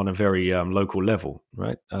nationalism on a very local level,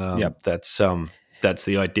 right? That's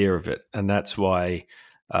the idea of it, and that's why,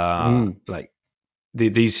 like,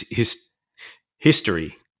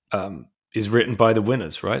 history is written by the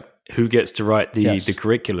winners, right? Who gets to write the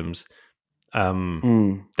curriculums?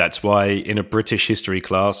 That's why in a British history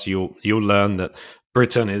class you'll learn that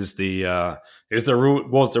Britain was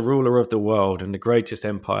the ruler of the world and the greatest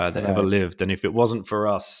empire that ever lived. And if it wasn't for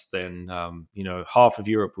us, then half of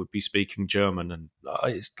Europe would be speaking German. And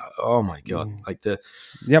oh my god, like the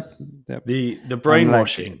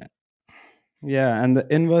brainwashing. And the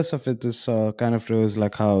inverse of it is kind of true. Is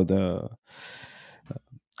like how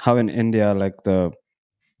in India, like the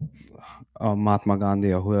Mahatma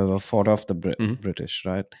Gandhi or whoever fought off the British,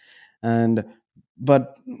 right?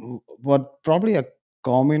 But what probably a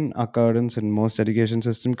common occurrence in most education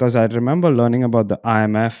systems, because I remember learning about the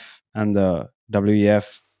IMF and the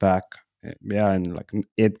WEF back, in like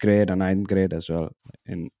 8th grade and 9th grade as well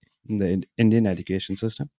in the Indian education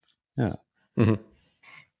system. Yeah. Mm-hmm.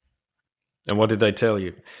 And what did they tell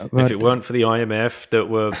you? If it weren't for the IMF that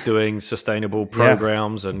were doing sustainable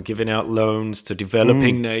programs and giving out loans to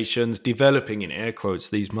developing nations, developing in air quotes,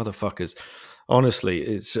 these motherfuckers, honestly,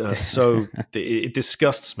 it's it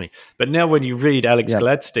disgusts me. But now when you read Alex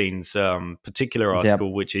Gladstein's particular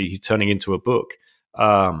article, which he's turning into a book,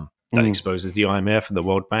 that exposes the IMF and the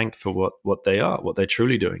World Bank for what they are, what they're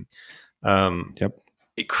truly doing.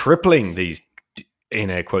 Crippling these, in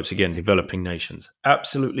air quotes again, developing nations,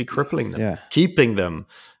 absolutely crippling them, keeping them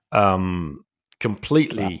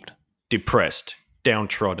completely depressed,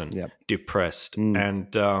 downtrodden, depressed,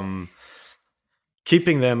 and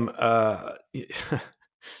keeping them.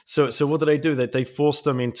 So what do? They force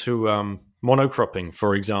them into monocropping,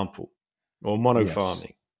 for example, or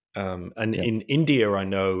monofarming. In India, I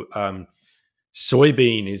know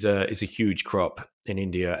soybean is a huge crop in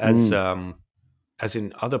India, as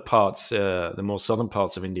in other parts, the more southern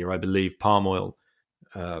parts of India, I believe palm oil,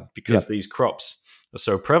 because these crops are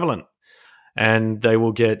so prevalent, and they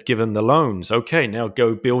will get given the loans. Okay, now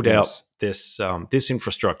go build out this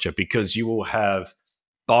infrastructure, because you will have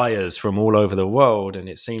buyers from all over the world, and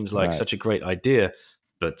it seems like such a great idea.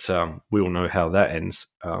 But we all know how that ends.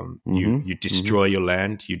 You destroy your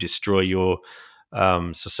land, you destroy your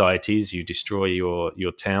societies, you destroy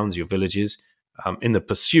your towns, your villages, in the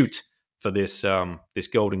pursuit for this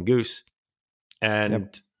golden goose.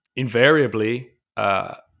 And invariably,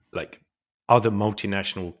 like other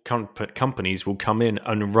multinational companies will come in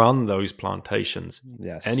and run those plantations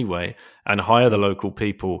anyway, and hire the local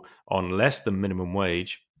people on less than minimum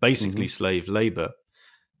wage, basically slave labor.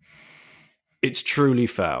 It's truly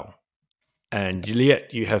foul. and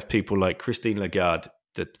yet you have people like Christine Lagarde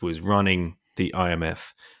that was running the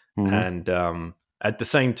IMF, and at the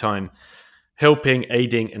same time helping,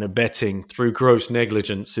 aiding, and abetting through gross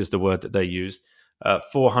negligence is the word that they used.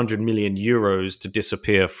 400 million euros to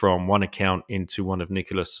disappear from one account into one of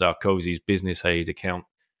Nicolas Sarkozy's business aid account,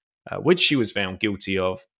 which she was found guilty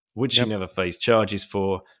of, which she never faced charges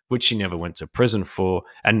for, which she never went to prison for,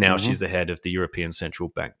 and now she's the head of the European Central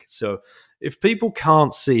Bank. So if people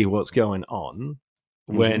can't see what's going on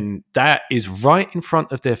when that is right in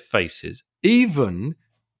front of their faces, even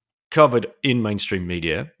covered in mainstream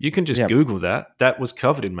media, you can just Google that. That was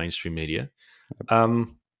covered in mainstream media.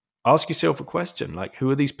 Ask yourself a question like,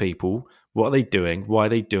 who are these people? What are they doing? Why are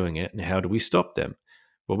they doing it? And how do we stop them?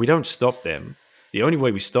 Well, we don't stop them. The only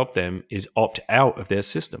way we stop them is opt out of their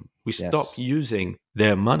system. We stop using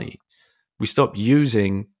their money. We stop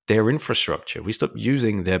using their infrastructure. We stop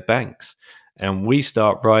using their banks. And we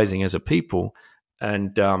start rising as a people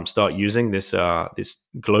and start using this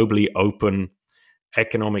globally open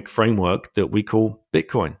economic framework that we call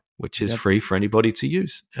Bitcoin, which is free for anybody to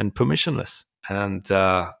use and permissionless. And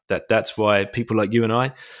that's why people like you and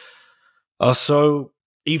I are so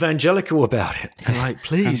evangelical about it. And like,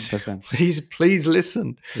 please, 100%. please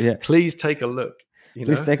listen. Yeah. Please take a look.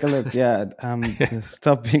 Please take a look. Yeah.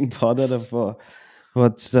 Stop being bothered of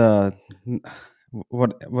what's going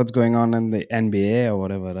on in the NBA or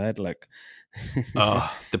whatever, right? Like,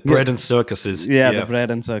 the bread and circuses. Yeah, the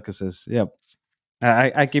bread and circuses. Yep.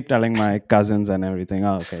 I keep telling my cousins and everything,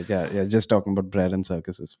 just talking about bread and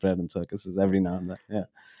circuses every now and then. Yeah.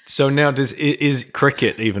 So now is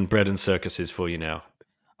cricket even bread and circuses for you now?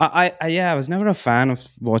 I was never a fan of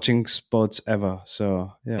watching sports ever.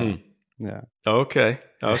 So yeah. Okay.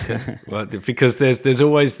 Well, because there's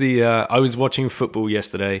always the I was watching football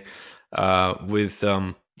yesterday with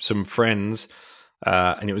some friends.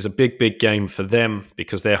 And it was a big game for them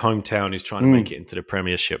because their hometown is trying to make it into the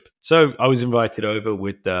Premiership. So I was invited over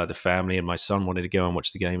with the family, and my son wanted to go and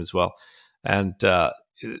watch the game as well. And they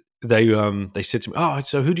said to me, "Oh,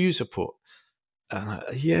 so who do you support?"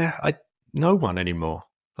 No one anymore.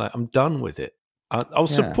 Like, I'm done with it. I'll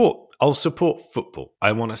support football.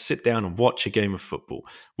 I want to sit down and watch a game of football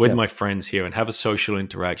with my friends here and have a social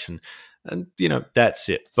interaction, and that's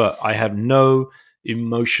it. But I have no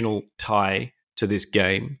emotional tie to this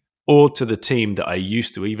game or to the team that I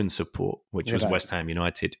used to even support, which was West Ham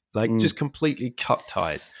United. Like, just completely cut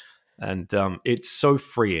ties. And it's so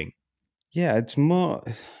freeing. Yeah, it's more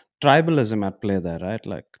tribalism at play there, right?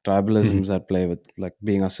 Like, tribalism's at play with like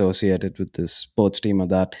being associated with this sports team or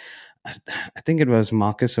that. I think it was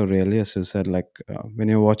Marcus Aurelius who said, like, when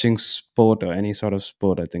you're watching sport or any sort of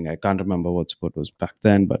sport, I can't remember what sport was back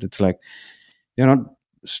then, but it's like,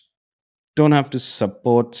 don't have to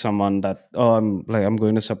support someone that I'm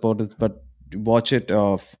going to support it, but watch it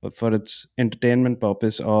for its entertainment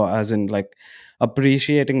purpose, or as in like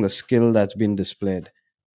appreciating the skill that's been displayed,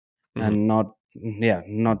 and not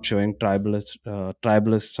showing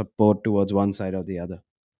tribalist support towards one side or the other.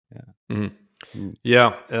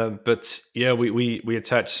 But we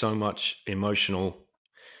attach so much emotional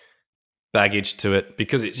baggage to it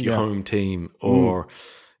because it's your home team, or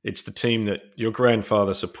it's the team that your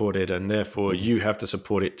grandfather supported, and therefore you have to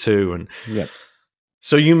support it too. And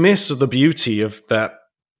so you miss the beauty of that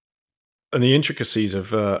and the intricacies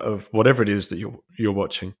of whatever it is that you're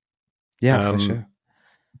watching. Yeah, for sure.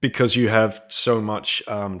 Because you have so much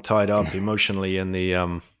tied up emotionally in the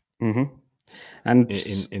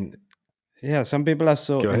some people are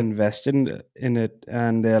so invested in it,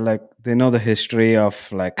 and they're like, they know the history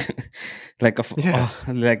of like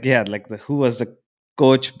who was the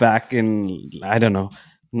coach back in, I don't know,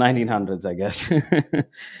 1900s, I guess,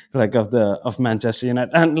 like of Manchester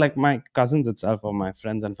United. And like my cousins itself, or my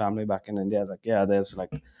friends and family back in India, like, there's like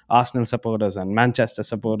Arsenal supporters and Manchester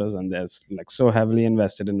supporters, and there's like so heavily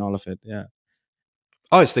invested in all of it.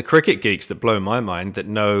 It's the cricket geeks that blow my mind, that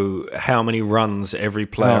know how many runs every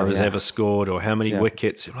player has ever scored, or how many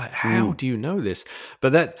wickets. You're like, how do you know this?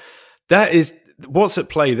 But that is what's at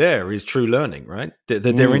play there is true learning, right?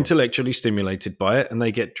 They're intellectually stimulated by it, and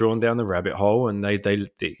they get drawn down the rabbit hole, and they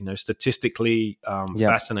statistically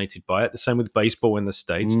fascinated by it. The same with baseball in the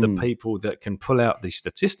States. The people that can pull out these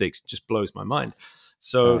statistics just blows my mind.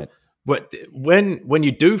 So when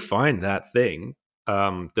you do find that thing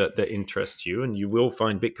that interests you, and you will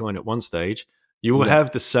find Bitcoin at one stage, you will have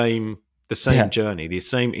the same journey, the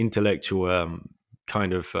same intellectual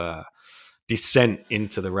kind of descent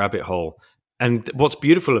into the rabbit hole. And what's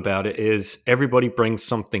beautiful about it is everybody brings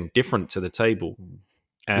something different to the table,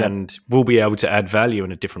 and we'll be able to add value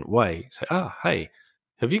in a different way. Say, hey,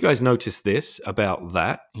 have you guys noticed this about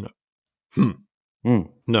that?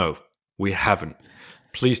 No, we haven't.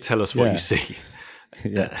 Please tell us what Yeah. you see.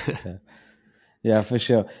 yeah, yeah, for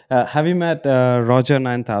sure. Have you met Roger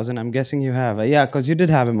 9000? I'm guessing you have. Yeah, because you did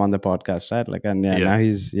have him on the podcast, right? Like, and yeah, Yeah. now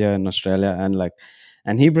he's here in Australia,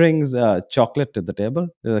 and he brings chocolate to the table.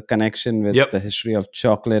 The connection with Yep. the history of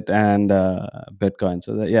chocolate and Bitcoin.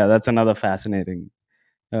 So that's another fascinating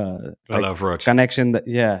I like love Rog. connection.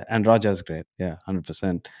 And Roger's great. Yeah,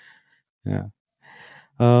 100%. Yeah.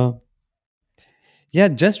 Uh, yeah,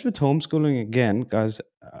 just with homeschooling again, because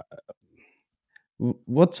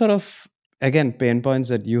what sort of again pain points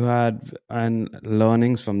that you had and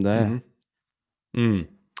learnings from there? The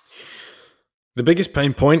biggest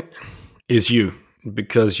pain point is you,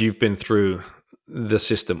 because you've been through the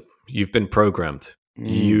system. You've been programmed.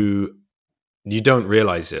 You don't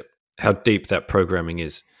realize it, how deep that programming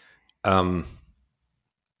is. So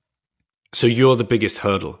you're the biggest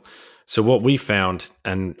hurdle. So what we found,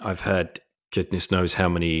 and I've had goodness knows how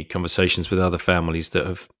many conversations with other families that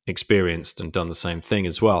have experienced and done the same thing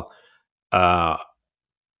as well.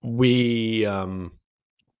 We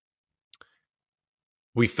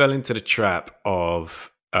fell into the trap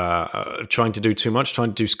of trying to do too much, trying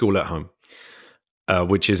to do school at home,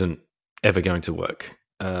 which isn't ever going to work.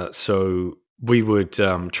 So we would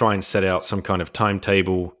try and set out some kind of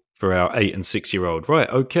timetable for our 8 and 6 year old. Right,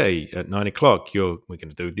 okay, at 9 o'clock, we're going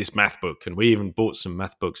to do this math book. And we even bought some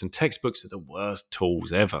math books, and textbooks are the worst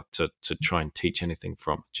tools ever to try and teach anything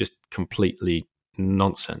from. Just completely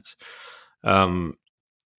nonsense. And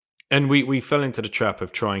we fell into the trap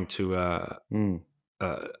of trying to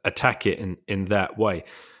attack it in that way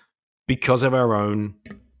because of our own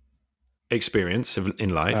experience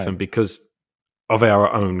in life, right, and because of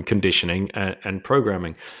our own conditioning and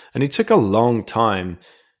programming. And it took a long time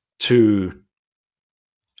to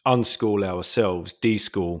unschool ourselves,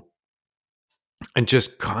 deschool, and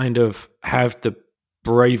just kind of have the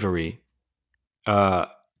bravery to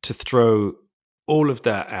throw all of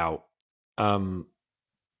that out and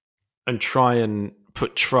try and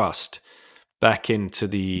put trust back into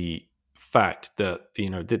the fact that,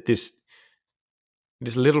 that this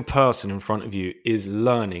little person in front of you is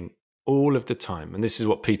learning all of the time. And this is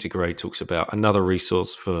what Peter Gray talks about. Another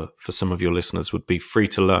resource for some of your listeners would be Free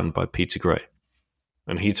to Learn by Peter Gray.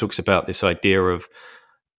 And he talks about this idea of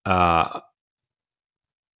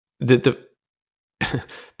the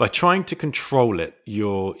by trying to control it,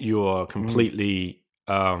 you're completely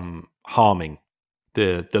harming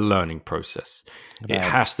the learning process. Right. It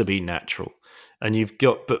has to be natural. And you've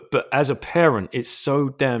got, but as a parent, it's so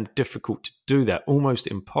damn difficult to do that, almost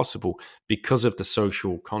impossible, because of the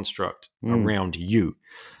social construct around you,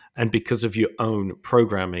 and because of your own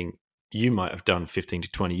programming. You might have done 15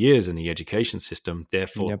 to 20 years in the education system.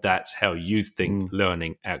 Therefore, that's how you think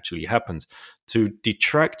learning actually happens. To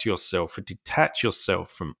detract yourself or detach yourself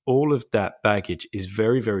from all of that baggage is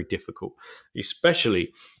very, very difficult,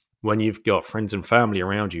 especially when you've got friends and family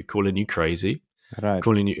around you calling you crazy, right,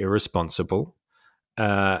 calling you irresponsible,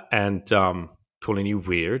 and calling you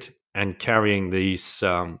weird, and carrying these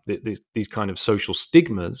kind of social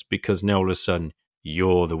stigmas, because now all of a sudden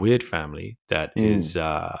you're the weird family that is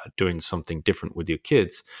doing something different with your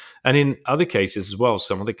kids. And in other cases as well,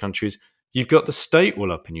 some other countries, you've got the state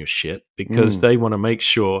all up in your shit because they want to make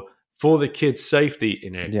sure, for the kids' safety,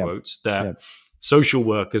 in air quotes, that social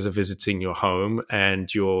workers are visiting your home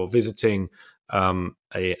and you're visiting an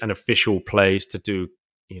official place to do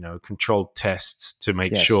controlled tests to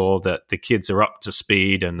make sure that the kids are up to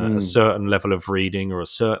speed and a certain level of reading or a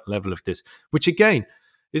certain level of this, which again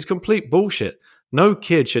is complete bullshit. No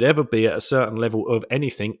kid should ever be at a certain level of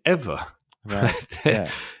anything ever. Right.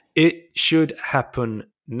 It should happen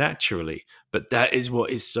naturally, but that is what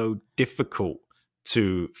is so difficult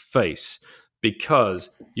to face, because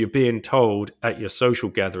you're being told at your social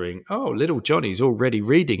gathering, oh, little Johnny's already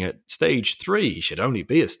reading at stage 3. He should only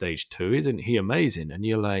be at stage 2. Isn't he amazing? And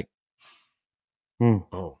you're like,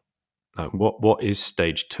 oh, no, what is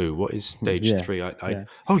stage 2? What is stage 3?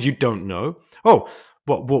 Oh, you don't know? Oh,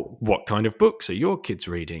 what kind of books are your kids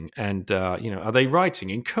reading? And, are they writing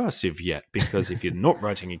in cursive yet? Because if you're not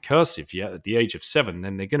writing in cursive yet at the age of 7,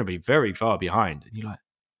 then they're going to be very far behind. And you're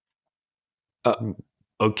like,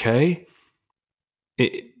 okay.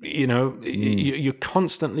 You're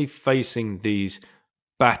constantly facing these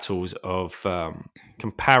battles of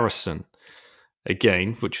comparison,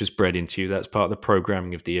 again, which was bred into you. That's part of the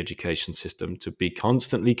programming of the education system, to be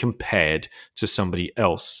constantly compared to somebody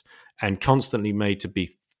else and constantly made to be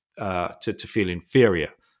to feel inferior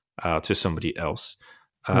to somebody else.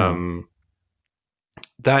 That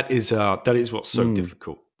is what's so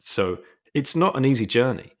difficult. So it's not an easy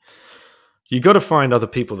journey. You got to find other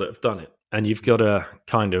people that have done it. and you've got to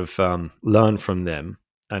kind of learn from them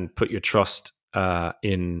and put your trust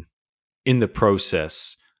in the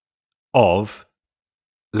process of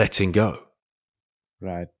letting go.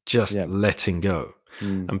 Right. Just Yep. letting go.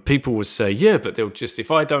 Mm. And people would say, yeah, but they'll just, if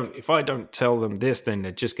I don't tell them this, then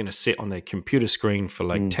they're just going to sit on their computer screen for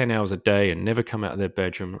like 10 hours a day and never come out of their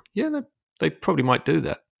bedroom. Yeah, they probably might do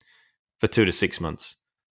that for 2 to 6 months.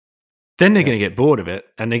 Then they're going to get bored of it,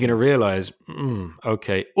 and they're going to realize,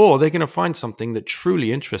 okay, or they're going to find something that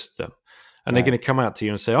truly interests them. And they're going to come out to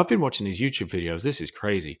you and say, I've been watching these YouTube videos. This is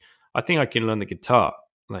crazy. I think I can learn the guitar.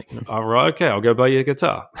 Like, all right, okay, I'll go buy you a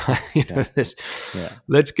guitar.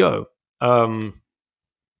 Let's go.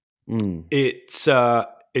 It's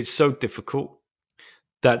so difficult.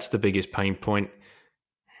 That's the biggest pain point.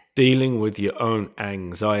 Dealing with your own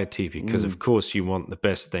anxiety, because of course you want the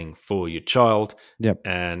best thing for your child. Yep.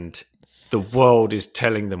 And the world is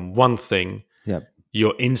telling them one thing. Yep.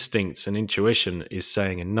 Your instincts and intuition is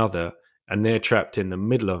saying another, and they're trapped in the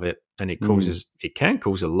middle of it, and it can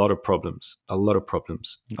cause a lot of problems.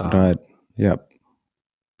 Right. Yep.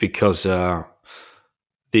 Because and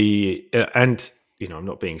I'm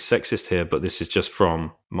not being sexist here, but this is just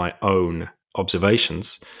from my own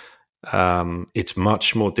observations. It's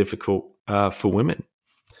much more difficult for women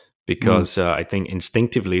because I think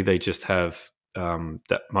instinctively they just have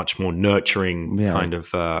that much more nurturing kind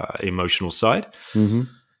of emotional side,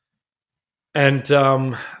 and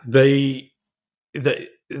they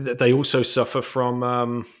also suffer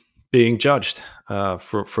from being judged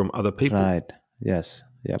from other people. Right. Yes.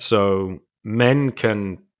 Yep. So men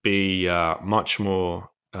can be much more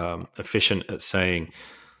efficient at saying,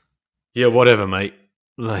 "Yeah, whatever, mate.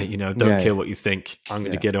 Like, don't care what you think. I'm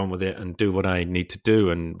going to get on with it and do what I need to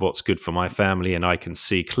do and what's good for my family. And I can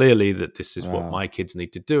see clearly that this is what my kids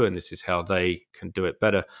need to do, and this is how they can do it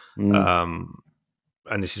better. And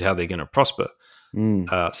this is how they're going to prosper."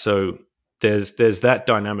 So there's that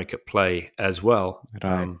dynamic at play as well.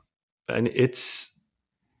 Right. And it's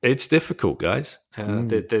difficult, guys.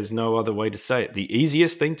 There's no other way to say it. The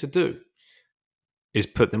easiest thing to do is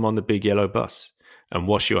put them on the big yellow bus and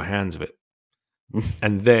wash your hands of it.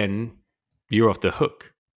 And then you're off the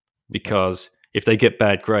hook, because if they get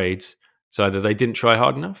bad grades, it's either they didn't try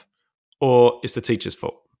hard enough or it's the teacher's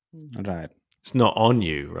fault. Right. It's not on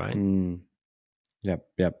you, right? Yep.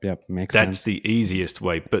 Makes sense. That's the easiest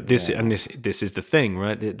way. But this is the thing,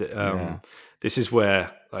 right? This is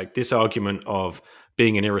where, like, this argument of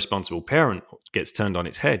being an irresponsible parent gets turned on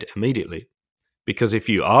its head immediately. Because if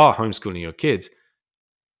you are homeschooling your kids,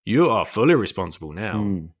 you are fully responsible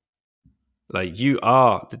now. Like,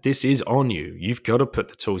 this is on you. You've got to put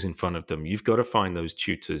the tools in front of them. You've got to find those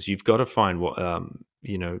tutors. You've got to find what,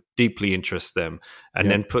 deeply interests them,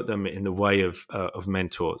 and then put them in the way of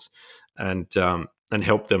mentors and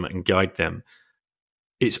help them and guide them.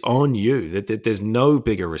 It's on you. There's no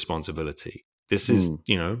bigger responsibility. This is,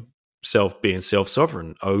 being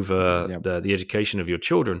self-sovereign over the education of your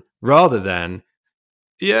children, rather than,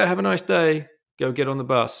 have a nice day, go get on the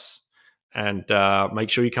bus, and make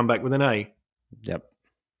sure you come back with an A. Yep.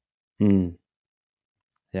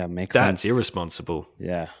 Yeah, makes sense. That's irresponsible.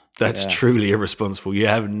 Yeah. That's truly irresponsible. You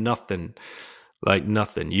have nothing.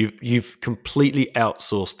 You've completely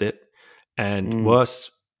outsourced it, and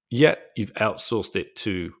worse yet, you've outsourced it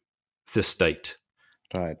to the state.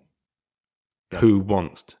 Right. Yep. Who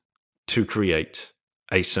wants to create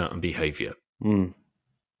a certain behavior.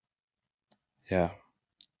 Yeah.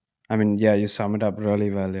 I mean, you sum it up really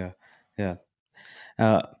well.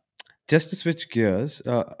 Yeah. Just to switch gears,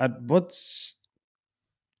 at what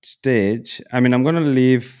stage, I mean, I'm going to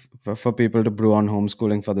leave for people to brew on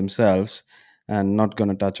homeschooling for themselves and not going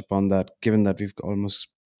to touch upon that, given that we've almost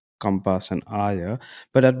come past an hour.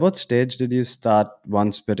 But at what stage did you start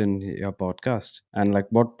One Spit in your podcast? And like,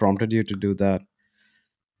 what prompted you to do that?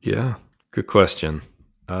 Yeah, good question.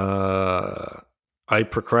 I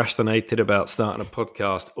procrastinated about starting a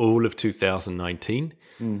podcast all of 2019.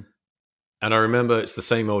 And I remember it's the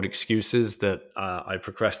same old excuses that I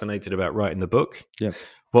procrastinated about writing the book. Yep.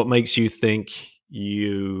 What makes you think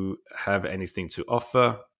you have anything to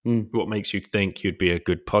offer? What makes you think you'd be a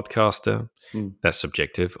good podcaster? That's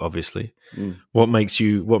subjective, obviously. What makes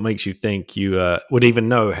you think you would even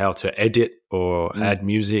know how to edit or add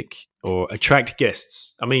music or attract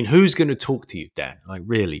guests? I mean, who's going to talk to you, Dan? Like,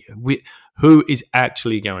 really? Who is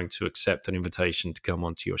actually going to accept an invitation to come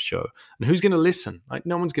onto your show? And who's going to listen? Like,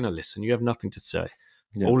 no one's going to listen. You have nothing to say.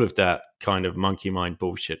 Yeah. All of that kind of monkey mind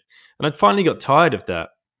bullshit. And I finally got tired of that,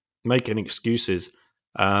 making excuses.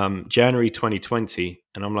 January 2020,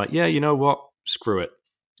 and I'm like, yeah, you know what? Screw it.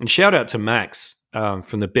 And shout out to Max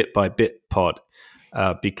from the Bit by Bit pod.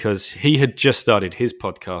 because he had just started his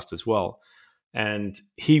podcast as well. And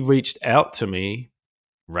he reached out to me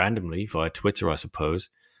randomly via Twitter, I suppose,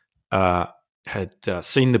 had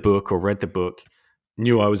seen the book or read the book,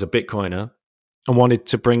 knew I was a Bitcoiner, and wanted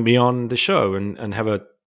to bring me on the show and have a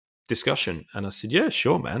discussion. And I said, yeah,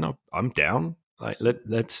 sure, man, I'm down. Like,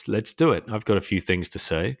 let's do it. I've got a few things to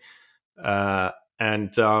say.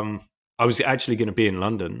 And I was actually going to be in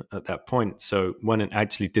London at that point. So went and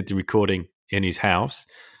actually did the recording in his house,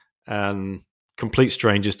 complete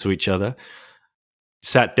strangers to each other,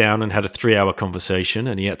 sat down and had a 3-hour conversation,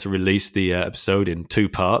 and he had to release the episode in 2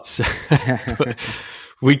 parts.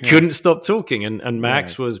 We couldn't stop talking. And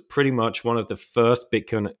Max was pretty much one of the first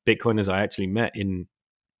Bitcoiners I actually met in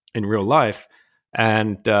real life.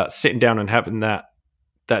 And sitting down and having that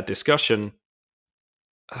discussion,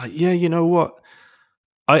 you know what?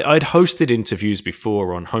 I'd hosted interviews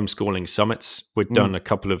before on homeschooling summits. We'd done a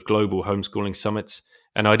couple of global homeschooling summits,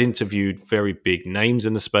 and I'd interviewed very big names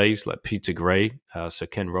in the space like Peter Gray, Sir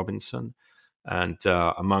Ken Robinson, and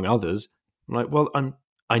among others. I'm like, well,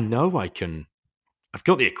 I know I can. I've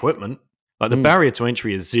got the equipment. Like, the barrier to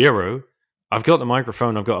entry is 0. I've got the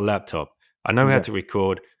microphone. I've got a laptop. I know how to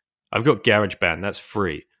record. I've got GarageBand. That's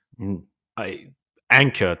free.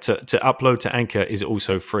 Anchor to upload to Anchor is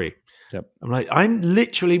also free. Yep. I'm like, I'm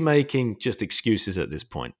literally making just excuses at this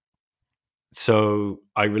point. So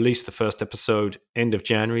I released the first episode end of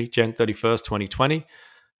January, Jan 31st, 2020.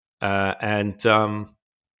 That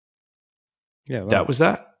was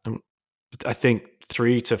that. I think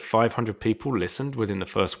 300 to 500 people listened within the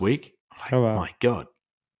first week. Like, oh, wow. My God.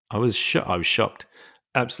 I was shocked.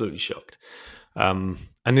 Absolutely shocked. And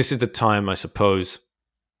this is the time, I suppose,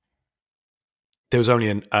 there was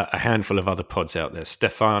only a handful of other pods out there.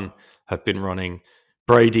 Stefan had been running,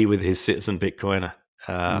 Brady with his Citizen Bitcoiner,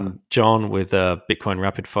 John with Bitcoin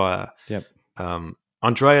Rapid Fire. Yep.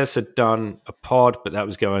 Andreas had done a pod, but that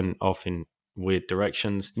was going off in weird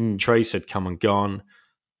directions. Trace had come and gone.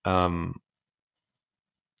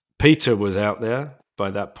 Peter was out there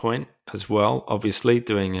by that point as well, obviously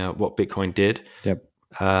doing what Bitcoin did. Yep.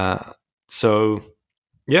 So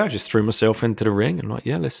yeah, I just threw myself into the ring and like,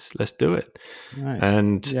 yeah, let's do it. Nice.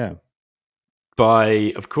 And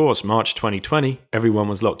by, of course, March 2020, everyone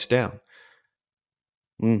was locked down.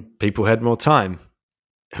 People had more time.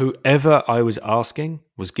 Whoever I was asking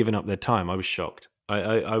was giving up their time. I was shocked.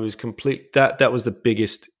 I was complete. That was the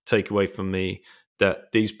biggest takeaway for me,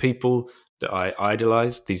 that these people that I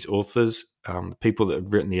idolized, these authors, people that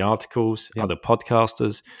had written the articles, other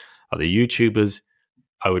podcasters, other YouTubers,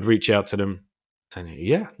 I would reach out to them and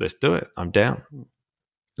let's do it. I'm down.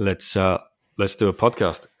 Let's do a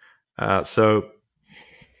podcast. So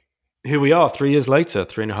here we are 3 years later,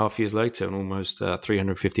 3.5 years later, and almost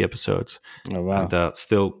 350 episodes. Oh, wow. And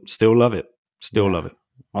still love it. Love it.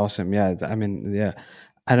 Awesome. Yeah. I mean, yeah.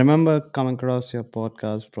 I remember coming across your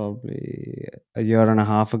podcast probably a year and a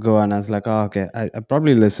half ago, and I was like, oh, okay. I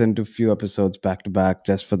probably listened to a few episodes back to back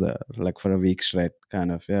just for for a week straight,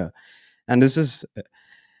 kind of. Yeah. And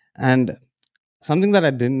and something that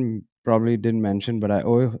I probably didn't mention, but I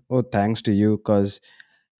owe thanks to you, because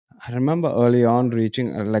I remember early on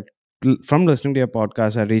from listening to your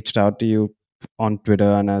podcast, I reached out to you on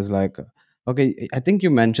Twitter, and I was like, okay, I think you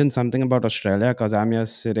mentioned something about Australia, because I'm here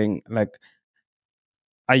sitting, like,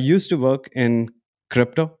 I used to work in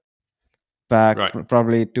crypto back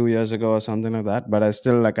probably 2 years ago or something like that, but I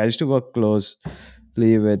used to work closely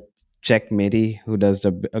with Czech Mady, who does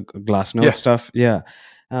the Glassnode stuff. Yeah.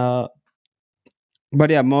 But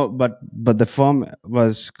the firm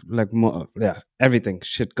was like more, everything,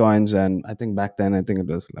 shitcoins, and I think back then, it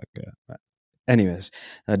was like, anyways,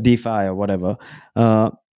 DeFi or whatever.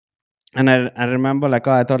 And I remember, like,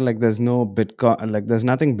 I thought, like, there's no Bitcoin, like, there's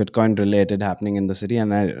nothing Bitcoin related happening in the city,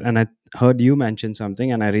 and I heard you mention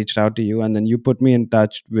something, and I reached out to you, and then you put me in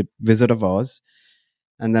touch with Wizard of Oz,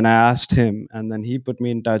 and then I asked him, and then he put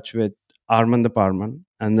me in touch with Arman the Parman,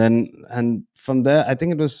 and from there, I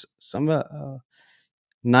think it was somewhere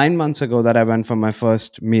 9 months ago that I went for my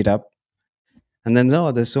first meetup. And then,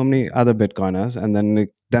 there's so many other Bitcoiners. And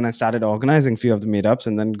then I started organizing a few of the meetups,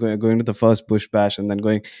 and then going to the first Bush Bash, and then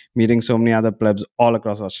meeting so many other plebs all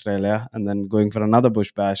across Australia, and then going for another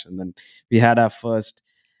Bush Bash. And then we had our first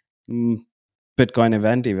Bitcoin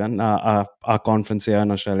event, even our conference here in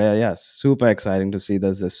Australia. Yes, super exciting to see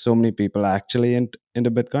there's so many people actually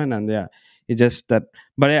into Bitcoin. And it just that.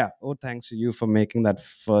 But thanks to you for making that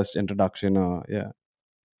first introduction.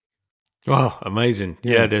 Oh, amazing.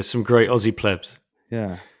 Yeah, there's some great Aussie plebs.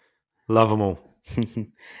 Yeah. Love them all.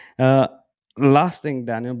 Last thing,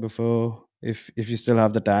 Daniel, before, if you still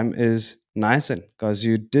have the time, is niacin, because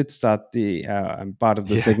you did start the part of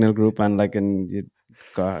the Yeah. Signal group, and like, and you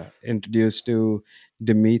got introduced to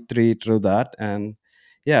Dimitri through that. And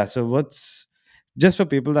yeah, so what's, just for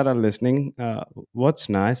people that are listening, what's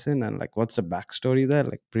niacin, and like what's the backstory there,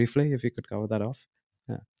 like briefly, if you could cover that off.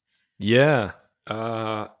 Yeah.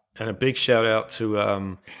 And a big shout out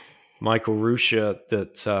to Michael Rusha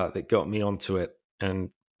that got me onto it. And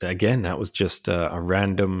again, that was just a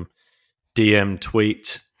random DM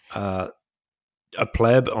tweet. A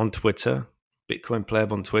pleb on Twitter, Bitcoin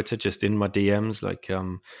pleb on Twitter, just in my DMs, like,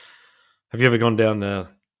 have you ever gone down the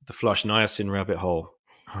flush niacin rabbit hole?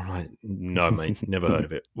 I'm like, no, mate, never heard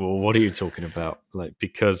of it. Well, what are you talking about? Like,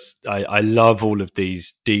 because I love all of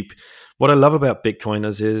these deep. What I love about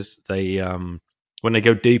Bitcoiners is they, when they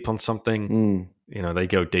go deep on something, they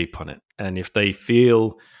go deep on it, and if they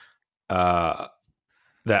feel that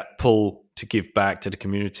pull to give back to the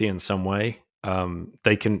community in some way,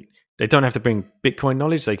 they can. They don't have to bring Bitcoin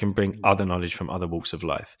knowledge; they can bring other knowledge from other walks of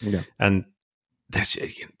life, and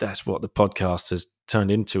that's what the podcast has turned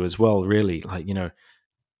into as well. Really, like,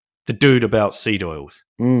 the dude about seed oils.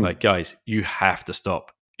 Like, guys, you have to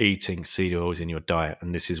stop eating seed oils in your diet,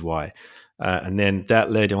 and this is why. And then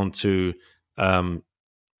that led on to an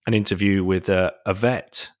interview with a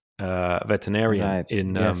veterinarian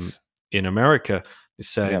in America,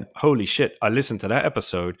 saying, holy shit, I listened to that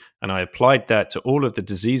episode and I applied that to all of the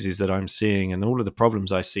diseases that I'm seeing and all of the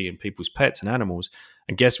problems I see in people's pets and animals.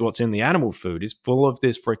 And guess what's in the animal food is full of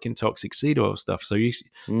this freaking toxic seed oil stuff. So you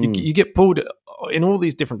get pulled in all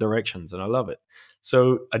these different directions, and I love it.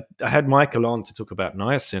 So I had Michael on to talk about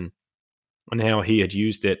niacin and how he had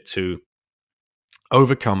used it to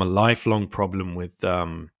overcome a lifelong problem with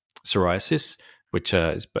psoriasis, which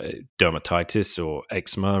is dermatitis or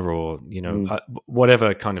eczema or,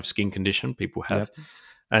 whatever kind of skin condition people have. Yep.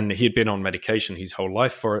 And he had been on medication his whole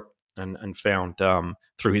life for it, and found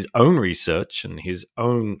through his own research and his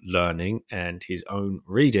own learning and his own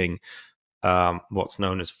reading what's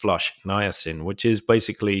known as flush niacin, which is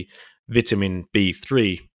basically vitamin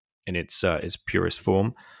B3 in its purest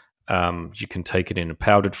form. You can take it in a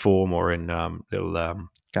powdered form or in little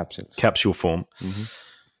capsule form. Mm-hmm.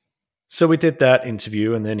 So we did that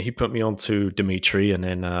interview, and then he put me on to Dimitri, and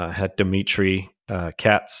then had Dimitri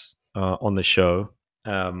Katz on the show,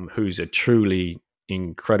 who's a truly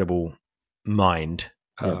incredible mind,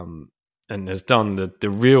 and has done the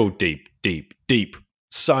real deep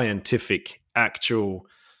scientific, actual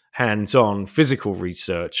hands-on physical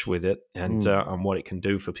research with it, and what it can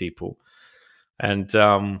do for people. And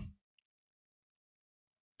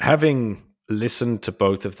having listened to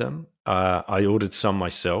both of them, I ordered some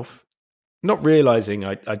myself, not realizing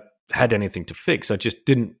I had anything to fix. I just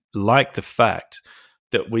didn't like the fact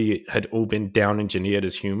that we had all been down engineered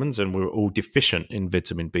as humans, and we were all deficient in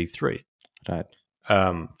vitamin B3. Right.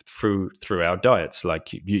 Through our diets. Like,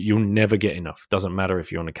 you'll never get enough. Doesn't matter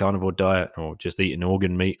if you're on a carnivore diet or just eating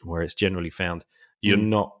organ meat where it's generally found. You're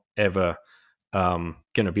not ever going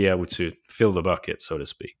to be able to fill the bucket, so to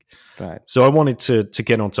speak. Right. So I wanted to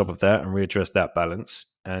get on top of that and readdress that balance,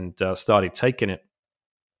 and started taking it.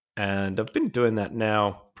 And I've been doing that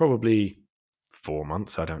now probably 4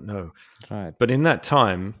 months. I don't know. Right. But in that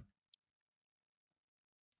time,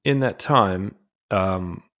 my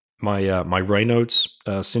Raynaud's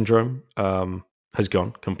syndrome has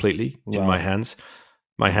gone completely in my hands.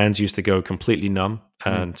 My hands used to go completely numb,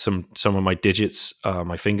 and some of my digits,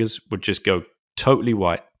 my fingers, would just go totally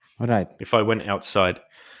white. Right. If I went outside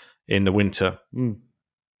in the winter,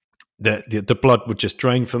 the blood would just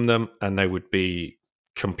drain from them, and they would be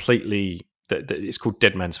completely. It's called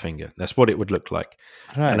dead man's finger. That's what it would look like.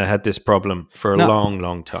 Right. And I had this problem for a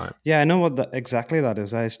long time. Yeah, I know what exactly that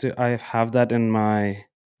is. I have that in my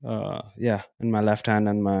in my left hand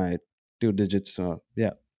and my 2 digits. So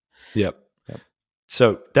Yep.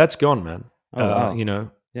 So that's gone, man. Oh,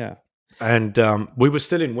 wow. Yeah. And we were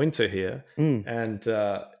still in winter here, and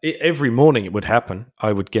every morning it would happen.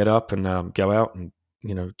 I would get up and go out, and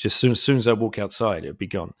just as soon as I walk outside, it'd be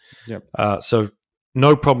gone. Yep. So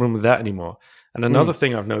no problem with that anymore. And another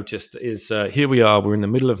thing I've noticed is here we are. We're in the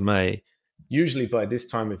middle of May. Usually by this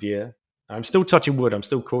time of year, I'm still touching wood. I'm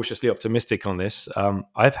still cautiously optimistic on this.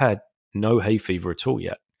 I've had no hay fever at all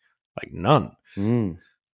yet, like none.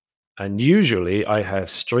 And usually I have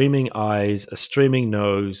streaming eyes, a streaming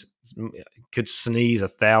nose, could sneeze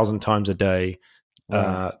 1,000 times a day.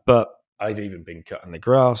 Wow. But I've even been cutting the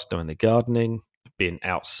grass, doing the gardening, being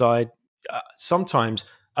outside. Sometimes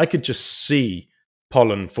I could just see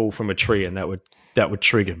pollen fall from a tree, and that would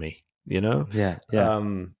trigger me, Yeah.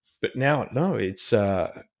 But now, no, it's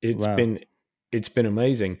wow. been it's been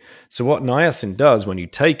amazing. So what niacin does when you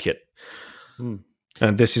take it,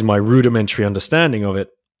 and this is my rudimentary understanding of it,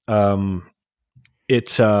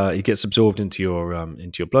 it gets absorbed into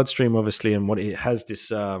your bloodstream, obviously, and what it has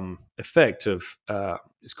this effect of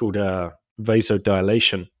it's called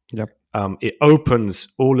vasodilation. Yep. It opens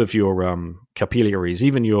all of your capillaries,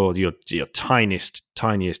 even your tiniest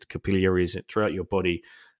capillaries throughout your body.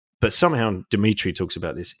 But somehow Dimitri talks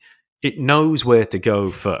about this. It knows where to go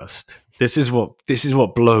first. This is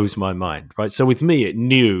what blows my mind, right? So with me, it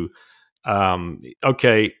knew,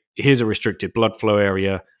 okay, here's a restricted blood flow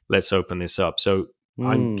area. Let's open this up. So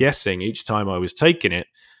I'm guessing each time I was taking it,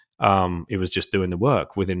 it was just doing the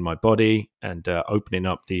work within my body and opening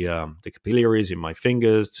up the capillaries in my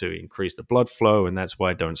fingers to increase the blood flow, and that's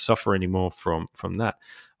why I don't suffer anymore from that.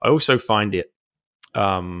 I also find it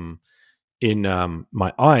in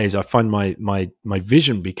my eyes. I find my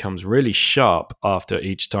vision becomes really sharp after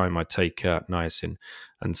each time I take niacin,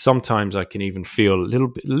 and sometimes I can even feel a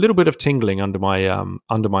little bit of tingling under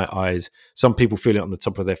my eyes. Some people feel it on the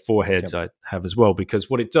top of their foreheads. Yep. I have as well, because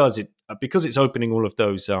what it does, because it's opening all of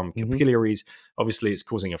those capillaries. Obviously, it's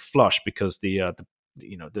causing a flush because the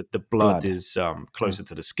blood is closer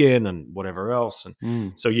to the skin and whatever else,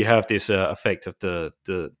 and so you have this effect of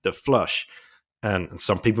the flush. And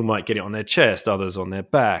some people might get it on their chest, others on their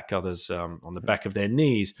back, others on the back of their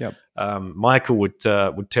knees. Yep. Michael would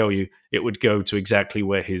tell you it would go to exactly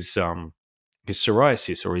where his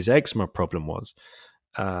psoriasis or his eczema problem was.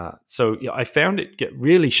 So yeah, I found it get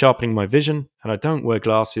really sharpening my vision, and I don't wear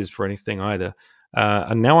glasses for anything either.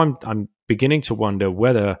 And now I'm beginning to wonder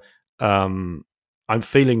whether I'm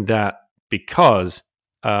feeling that because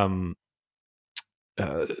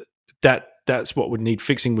that's what would need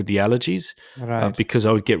fixing with the allergies, right? Because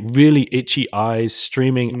I would get really itchy eyes,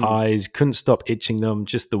 streaming eyes, couldn't stop itching them,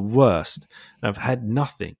 just the worst. And I've had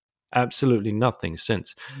nothing, absolutely nothing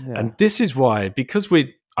since. Yeah. And this is why, because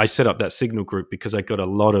I set up that Signal group because I got a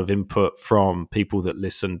lot of input from people that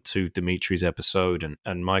listened to Dimitri's episode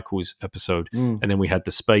and Michael's episode. And then we had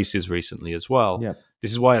the spaces recently as well. Yep.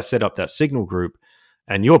 This is why I set up that Signal group,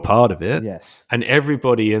 and you're part of it. Yes. And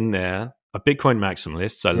everybody in there are Bitcoin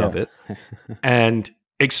maximalists. I love it. And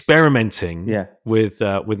experimenting with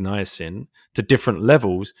niacin to different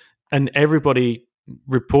levels, and everybody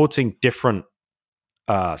reporting different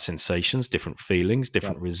sensations, different feelings,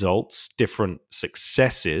 different results, different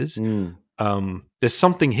successes. There's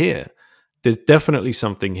something here. There's definitely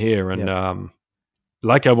something here. And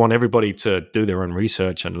like I want everybody to do their own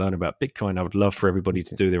research and learn about Bitcoin, I would love for everybody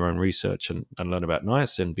to do their own research and learn about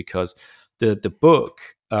niacin, because the book,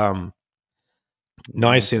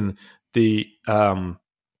 niacin, the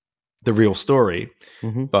real story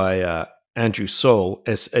by Andrew Saul,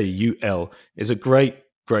 Saul, is a great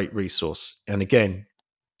resource. And again,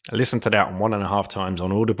 I listened to that 1.5 times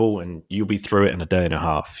on Audible, and you'll be through it in a day and a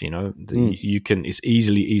half. You can, it's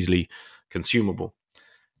easily consumable.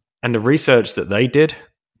 And the research that they did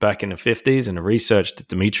back in the 50s, and the research that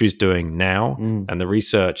Dimitri's doing now, and the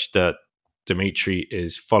research that Dimitri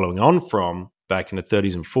is following on from back in the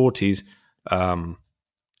 30s and 40s,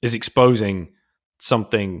 is exposing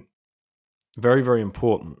something very, very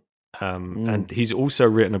important. And he's also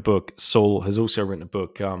written a book, Saul has also written a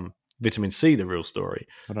book, Vitamin C, The Real Story,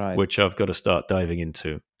 which I've got to start diving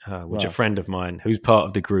into, which a friend of mine who's part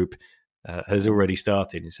of the group has already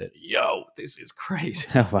started. He said, yo, this is crazy.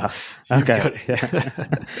 Oh, wow. Okay.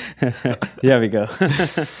 Here we go.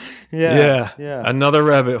 Yeah. Another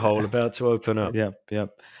rabbit hole about to open up. Yep.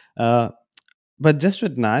 But just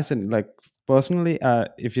with niacin, like personally,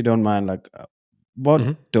 if you don't mind, like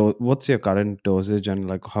what's your current dosage and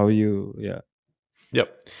like how you,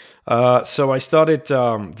 Yep. So I started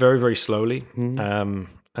very, very slowly, and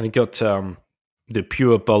I got the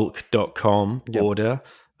purebulk.com order,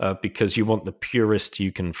 because you want the purest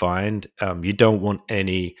you can find. You don't want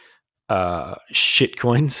any shit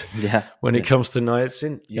coins when it comes to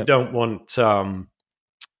niacin. You don't want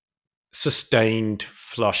sustained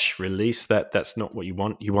flush release. That's not what you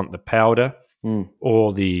want. You want the powder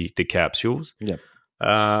or the capsules.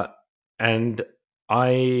 And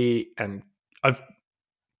I've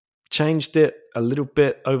changed it a little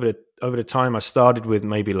bit over the time. I started with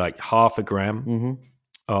maybe like 0.5 gram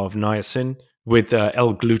of niacin with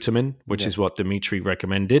L-glutamine, which is what Dimitri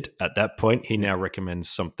recommended at that point. He now recommends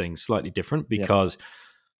something slightly different because,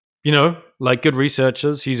 like good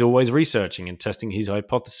researchers, he's always researching and testing his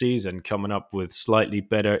hypotheses and coming up with slightly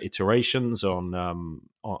better iterations on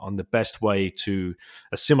the best way to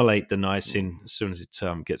assimilate the niacin as soon as it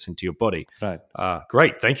gets into your body. Right.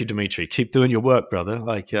 Great. Thank you, Dimitri. Keep doing your work, brother.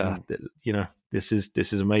 This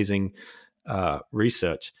is amazing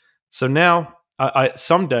research. So now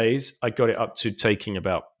some days I got it up to taking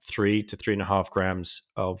about 3 to 3.5 grams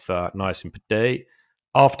of niacin per day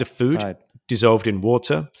after food, Right. dissolved in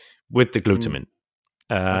water with the Mm. glutamine.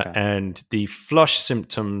 Okay. And the flush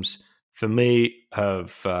symptoms for me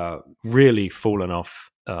have really fallen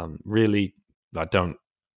off. Really, I don't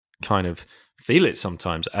kind of feel it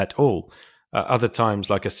sometimes at all. Other times,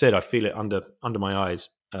 like I said, I feel it under my eyes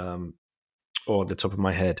or the top of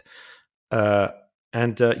my head. Now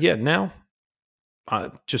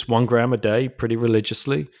just 1 gram a day, pretty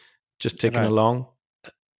religiously, just ticking Right. along.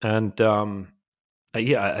 And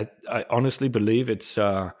I honestly believe it's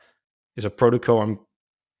a protocol I'm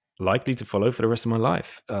likely to follow for the rest of my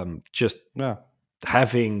life. Just Yeah.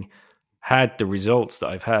 having had the results that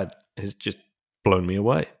I've had has just blown me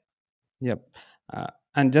away. Yep.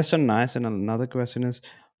 And just on niacin, another question is,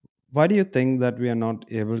 why do you think that we are not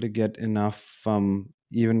able to get enough from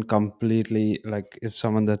even completely, like if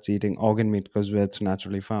someone that's eating organ meat because where it's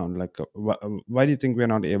naturally found, like why do you think we're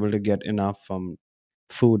not able to get enough from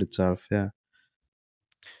food itself? Yeah.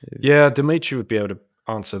 Yeah, Dimitri would be able to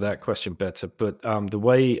answer that question better. But the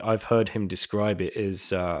way I've heard him describe it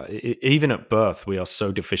is even at birth, we are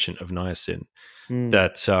so deficient of niacin Mm.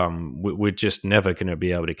 that we're just never going to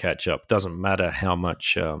be able to catch up. Doesn't matter how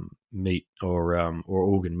much meat or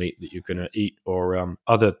organ meat that you're going to eat, or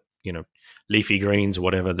other leafy greens or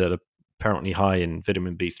whatever that are apparently high in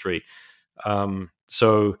vitamin B3.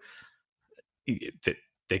 So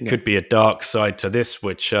there Yeah. could be a dark side to this,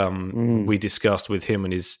 which Mm. we discussed with him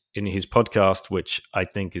in his podcast, which I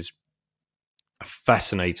think is a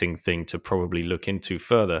fascinating thing to probably look into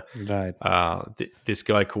further. Right. This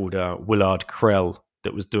guy called Willard Krell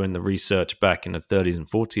that was doing the research back in the 30s and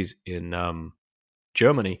 40s in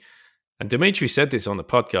Germany. And Dimitri said this on the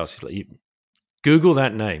podcast. He's like, Google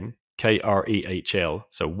that name, Krehl,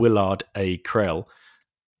 so Willard A. Krell.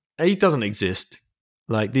 He doesn't exist.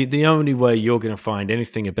 Like the only way you're going to find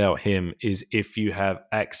anything about him is if you have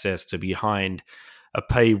access to behind a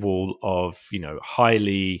paywall of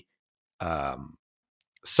highly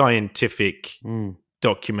scientific Mm.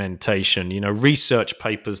 documentation, research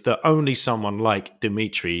papers that only someone like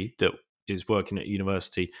Dimitri that is working at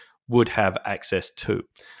university would have access to.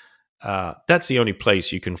 That's the only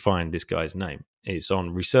place you can find this guy's name. It's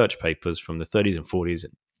on research papers from the 30s and 40s.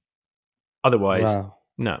 Otherwise, Wow.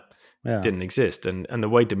 no. Yeah. Didn't exist. And the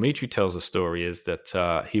way Dimitri tells the story is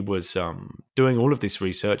that he was doing all of this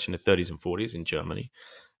research in the 30s and 40s in Germany,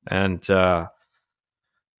 and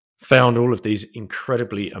found all of these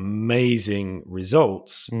incredibly amazing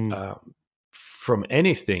results from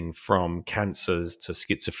anything from cancers to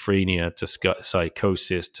schizophrenia to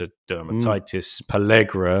psychosis to dermatitis,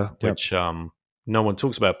 pellagra, Yep. which no one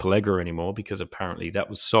talks about pellagra anymore because apparently that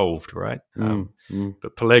was solved, right?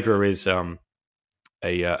 But pellagra is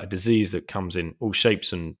a disease that comes in all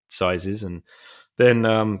shapes and sizes, and then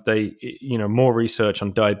they more research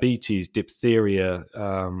on diabetes, diphtheria,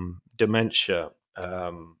 dementia,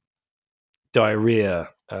 diarrhea,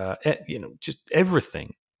 just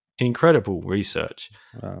everything. Incredible research.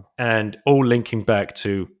 Wow. And all linking back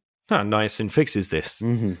to niacin fixes this.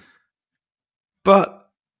 Mm-hmm.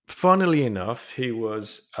 But funnily enough, he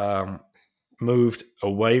was moved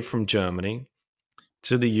away from Germany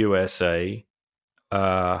to the USA,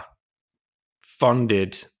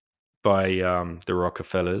 funded by the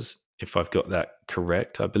Rockefellers, if I've got that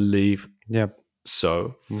correct. I believe Yep.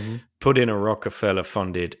 so. Mm-hmm. Put in a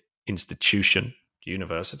Rockefeller-funded institution,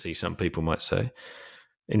 university, some people might say.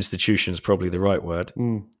 Institution is probably the right word.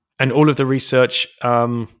 And all of the research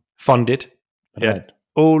funded. He had Right.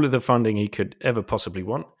 all of the funding he could ever possibly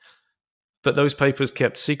want. But those papers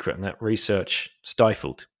kept secret, and that research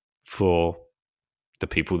stifled for the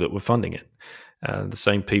people that were funding it. The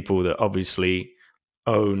same people that obviously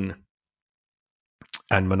own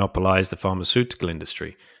and monopolize the pharmaceutical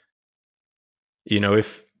industry.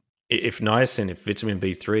 If niacin, if vitamin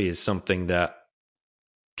B3 is something that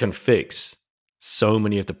can fix so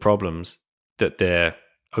many of the problems that their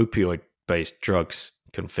opioid-based drugs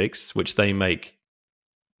can fix, which they make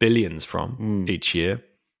billions from each year,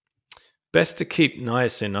 best to keep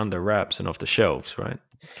niacin under wraps and off the shelves, right?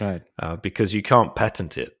 Right. Because you can't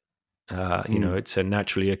patent it. It's a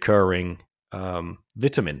naturally occurring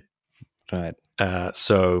vitamin. Right.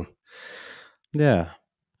 So Yeah.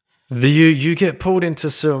 you get pulled into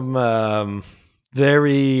some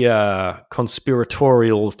very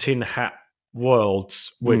conspiratorial tin hat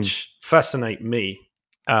worlds, which fascinate me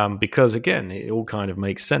because, again, it all kind of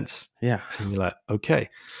makes sense. Yeah. And you're like, okay.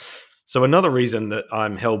 So another reason that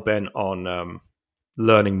I'm hell-bent on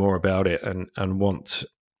learning more about it and want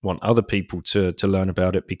other people to learn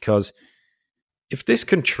about it, because if this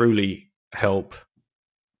can truly help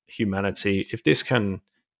humanity, if this can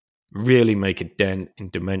really make a dent in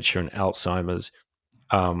dementia and Alzheimer's,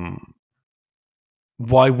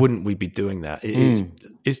 why wouldn't we be doing that?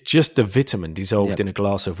 It's just a vitamin dissolved in a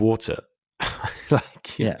glass of water.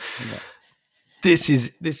 Like, this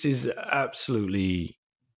is absolutely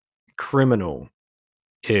criminal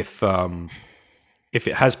if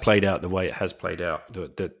it has played out the way it has played out,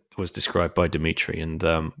 that was described by Dimitri, and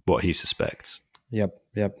what he suspects.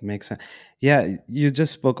 Yep, makes sense. Yeah, you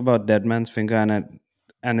just spoke about Dead Man's Finger,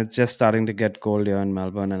 and it's just starting to get cold here in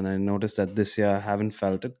Melbourne, and I noticed that this year I haven't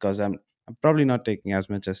felt it because I'm probably not taking as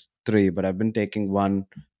much as 3, but I've been taking 1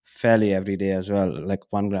 fairly every day as well,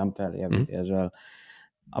 like 1 gram fairly every day as well.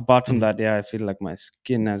 Apart from that, I feel like my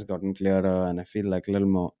skin has gotten clearer and I feel like a little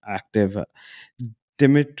more active.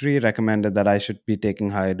 Dimitri recommended that I should be taking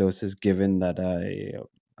higher doses, given that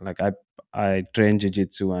I train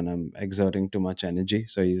jiu-jitsu and I'm exerting too much energy.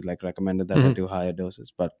 So he's like recommended that I do higher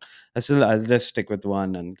doses, but I'll just stick with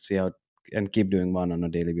 1 and see how, and keep doing 1 on a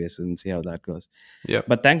daily basis and see how that goes. Yeah.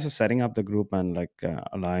 But thanks for setting up the group and like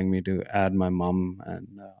allowing me to add my mom and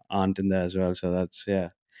aunt in there as well. So that's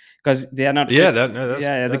because they are not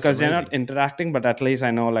that's because they're amazing. not interacting, but at least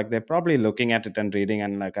I know like they're probably looking at it and reading,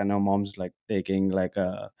 and like I know mom's like taking like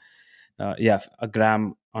a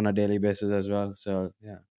gram on a daily basis as well. So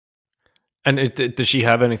yeah. And does she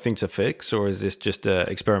have anything to fix, or is this just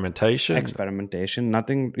experimentation? Experimentation,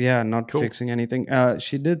 nothing. Yeah, not Cool. fixing anything.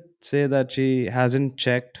 She did say that she hasn't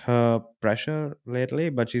checked her pressure lately,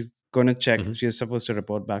 but she's going to check. She's supposed to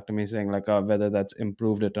report back to me saying like whether that's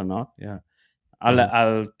improved it or not. Yeah,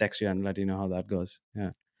 I'll text you and let you know how that goes.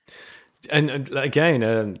 Yeah. And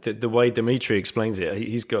again, the way Dimitri explains it,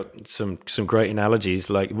 he's got some great analogies.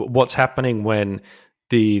 Like what's happening when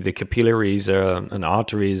the capillaries and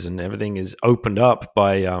arteries and everything is opened up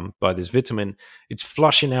by this vitamin. It's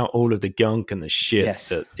flushing out all of the gunk and the shit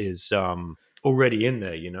that is already in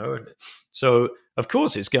there, you know. So of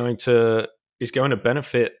course it's going to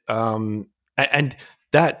benefit, and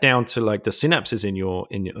that down to like the synapses in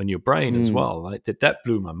your brain as well. Like that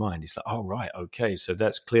blew my mind. It's like, oh right, okay, so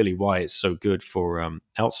that's clearly why it's so good for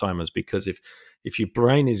Alzheimer's, because if your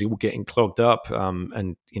brain is all getting clogged up,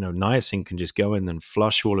 and you know, niacin can just go in and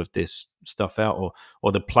flush all of this stuff out,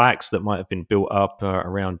 or the plaques that might have been built up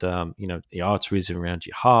around you know, the arteries around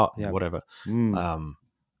your heart, whatever. No,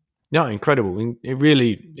 incredible,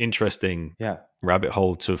 really interesting rabbit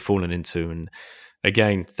hole to have fallen into. And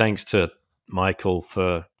again, thanks to Michael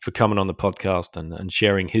for coming on the podcast and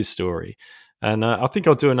sharing his story. And I think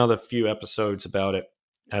I'll do another few episodes about it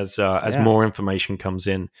as more information comes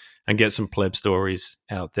in, and get some pleb stories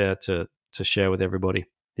out there to share with everybody.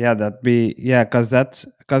 Yeah, because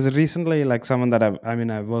recently, like someone that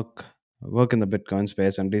I work in the Bitcoin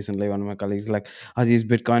space, and recently one of my colleagues like, oh, these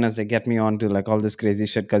Bitcoiners, they get me on to like all this crazy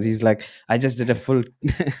shit, because he's like, I just did a full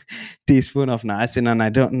teaspoon of niacin and I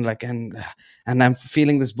don't like, and I'm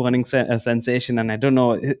feeling this burning sensation and I don't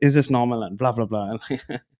know, is this normal, and blah blah blah.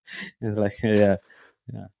 It's like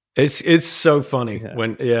it's so funny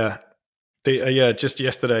when just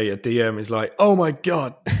yesterday a DM is like, oh my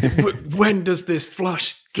god, when does this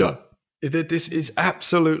flush go? This is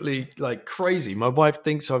absolutely like crazy. My wife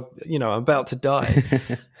thinks I'm about to die.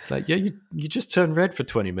 Like, you just turn red for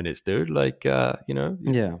 20 minutes, dude. Like,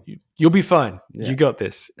 you'll be fine. You got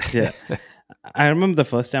this. Yeah. I remember the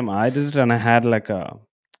first time I did it, and I had like a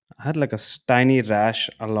tiny rash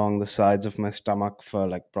along the sides of my stomach for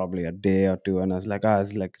like probably a day or 2, and I was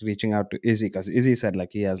like reaching out to Izzy, because Izzy said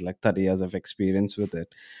like he has like 30 years of experience with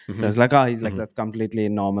it. So I was like, he's like, that's completely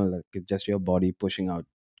normal, like it's just your body pushing out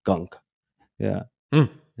gunk. Yeah.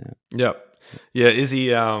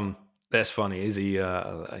 Izzy, that's funny. Izzy,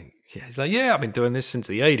 he's like, I've been doing this since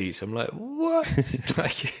the 80s. I'm like, what? It's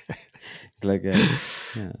like,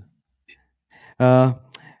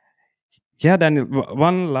 Daniel,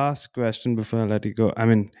 one last question before I let you go. I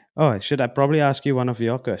mean, should I probably ask you one of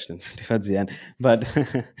your questions towards the end? But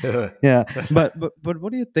but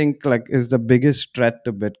what do you think like is the biggest threat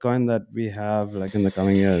to Bitcoin that we have like in the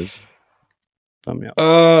coming years from you?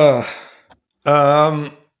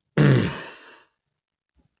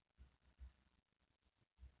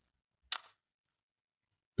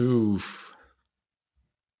 Oof.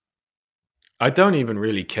 I don't even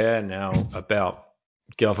really care now about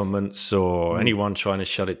governments or anyone trying to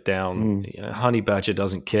shut it down. Honey Badger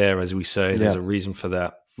doesn't care, as we say. There's a reason for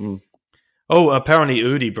that. Oh, apparently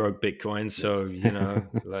Udi broke Bitcoin, so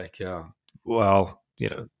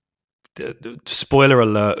spoiler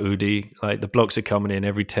alert, Udi, like the blocks are coming in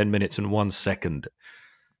every 10 minutes and 1 second.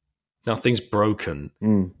 Nothing's broken.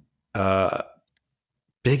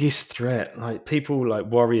 Biggest threat, like people like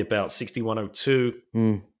worry about 6102.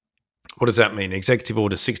 Mm. What does that mean? Executive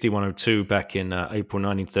Order 6102 back in April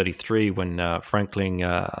 1933, when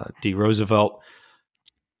Franklin D. Roosevelt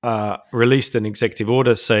released an executive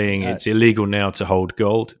order saying it's illegal now to hold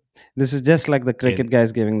gold. This is just like the cricket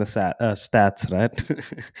guys giving the stats, right?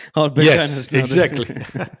 All Yes, exactly.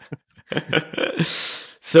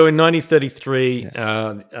 So in 1933,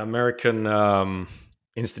 American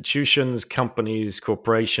institutions, companies,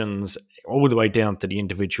 corporations, all the way down to the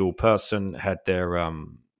individual person, had their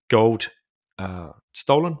gold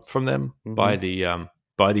stolen from them by the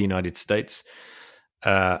United States.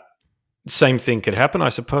 Same thing could happen, I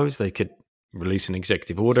suppose. They could release an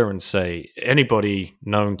executive order and say anybody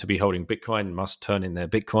known to be holding Bitcoin must turn in their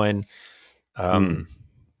Bitcoin. Yeah,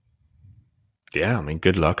 I mean,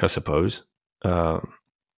 good luck, I suppose. Yeah,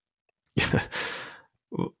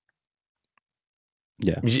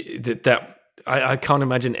 that I can't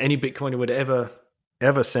imagine any Bitcoiner would ever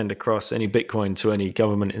send across any Bitcoin to any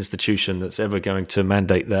government institution that's ever going to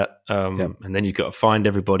mandate that. And then you've got to find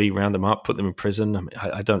everybody, round them up, put them in prison. I mean,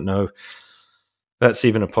 I don't know. That's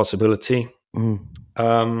even a possibility.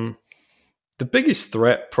 The biggest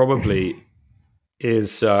threat probably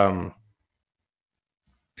is us.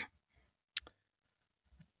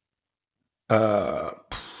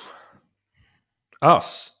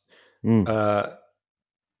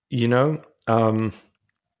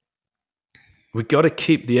 We got to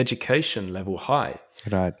keep the education level high.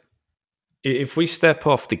 Right. If we step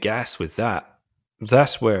off the gas with that,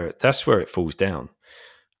 that's where it falls down.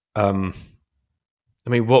 I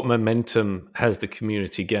mean, what momentum has the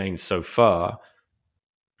community gained so far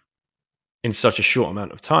in such a short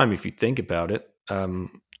amount of time? If you think about it,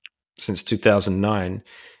 since 2009,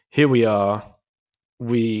 here we are.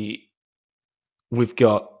 We've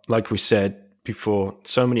got, like we said before,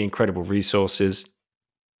 so many incredible resources.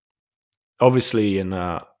 Obviously, in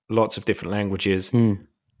lots of different languages.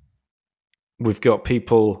 We've got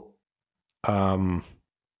people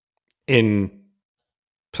in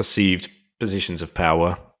perceived positions of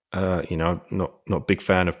power. Not big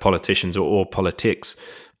fan of politicians or politics,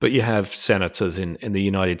 but you have senators in the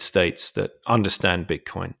United States that understand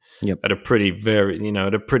Bitcoin at a pretty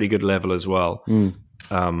good level as well.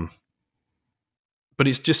 But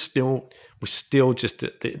it's just we're still just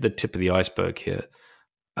at the tip of the iceberg here.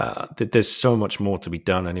 There's so much more to be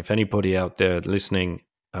done, and if anybody out there listening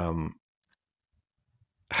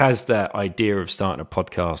has that idea of starting a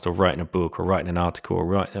podcast or writing a book or writing an article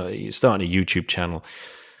or starting a YouTube channel,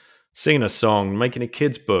 singing a song, making a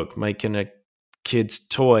kid's book, making a kid's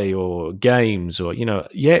toy or games, or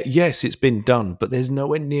yes, it's been done, but there's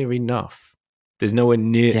nowhere near enough. There's nowhere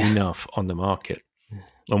near enough on the market,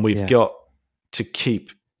 and we've got to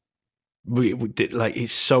keep.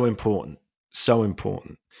 It's so important. So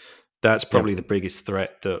important. That's probably the biggest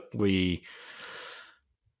threat, that we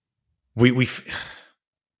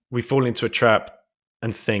fall into a trap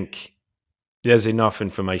and think there's enough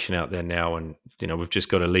information out there now, and we've just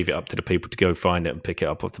got to leave it up to the people to go find it and pick it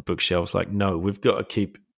up off the bookshelves. Like, no, we've got to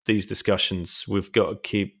keep these discussions. We've got to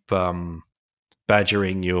keep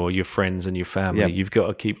badgering your friends and your family. You've got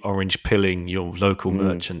to keep orange pilling your local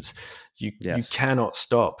merchants. You cannot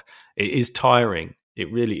stop. It is tiring.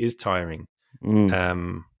 It really is tiring.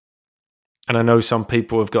 And I know some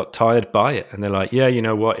people have got tired by it, and they're like, yeah, you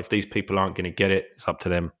know what? If these people aren't going to get it, it's up to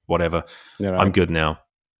them. Whatever. Right. I'm good now.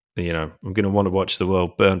 I'm going to want to watch the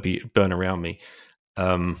world burn around me.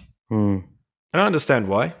 And I understand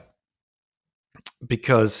why.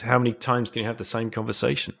 Because how many times can you have the same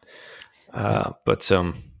conversation? But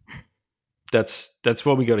that's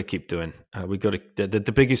what we got to keep doing. We got to.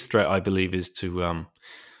 The biggest threat, I believe, is to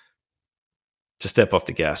step off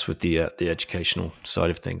the gas with the educational side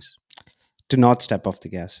of things. To not step off the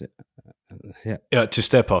gas. To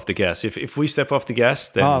step off the gas. If we step off the gas,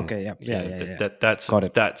 then that's got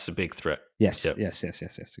it. That's a big threat. Yes. Got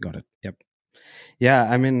it. Yep.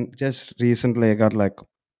 Yeah, I mean, just recently I got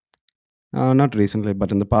not recently,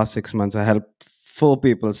 but in the past 6 months, I helped 4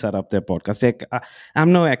 people set up their podcast.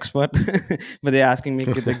 I'm no expert, but they're asking me,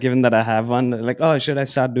 given that I have one, like, oh, should I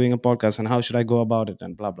start doing a podcast and how should I go about it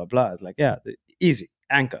and blah, blah, blah. It's like, easy,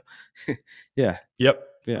 Anchor. Yep.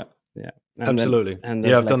 Yeah. Absolutely.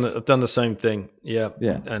 I've done the same thing. Yeah.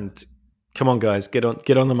 And come on, guys, get on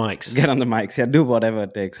the mics. Get on the mics. Yeah, do whatever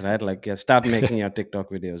it takes, right? Like, start making your TikTok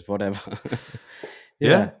videos, whatever.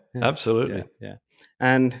 Absolutely. Yeah.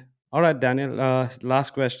 And all right, Daniel,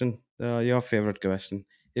 last question. Your favorite question.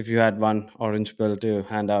 If you had one orange pill to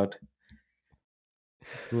hand out,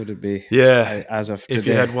 who would it be? Yeah. As of today. If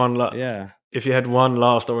you had one if you had one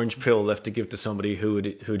last orange pill left to give to somebody, who'd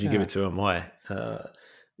you give it to and why?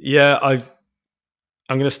 Yeah, I'm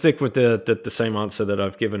going to stick with the same answer that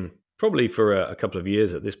I've given probably for a couple of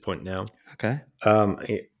years at this point now. Okay.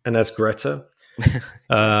 And that's Greta,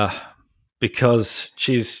 because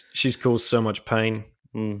she's caused so much pain.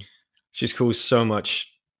 Mm. She's caused so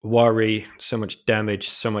much worry, so much damage,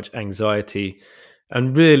 so much anxiety,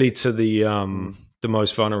 and really to the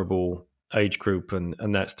most vulnerable age group,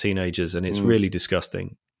 and that's teenagers, and it's really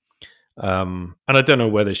disgusting. And I don't know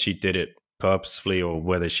whether she did it purposefully or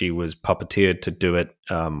whether she was puppeteered to do it.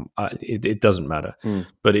 It doesn't matter.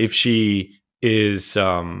 But if she is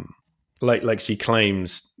like she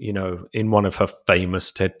claims, in one of her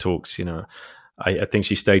famous TED talks, I think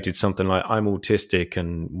she stated something like, "I'm autistic,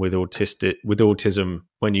 and with autism,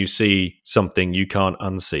 when you see something, you can't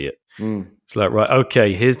unsee it." It's like, right,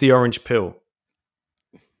 okay, here's the orange pill.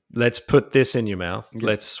 Let's put this in your mouth.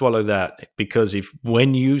 Let's swallow that, because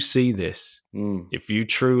when you see this, if you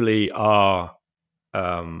truly are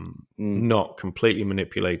not completely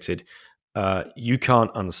manipulated, you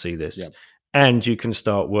can't unsee this. Yep. And you can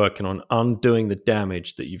start working on undoing the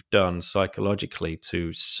damage that you've done psychologically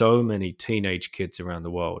to so many teenage kids around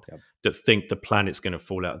the world that think the planet's going to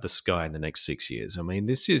fall out of the sky in the next 6 years. I mean,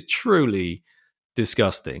 this is truly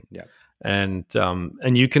disgusting. Yeah. And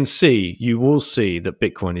you will see that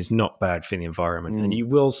Bitcoin is not bad for the environment, and you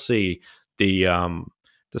will see the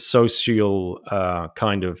social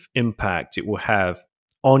kind of impact it will have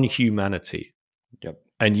on humanity. Yep.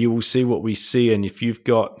 And you will see what we see. And if you've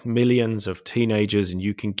got millions of teenagers and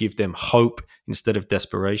you can give them hope instead of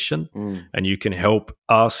desperation, and you can help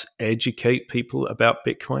us educate people about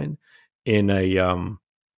Bitcoin in a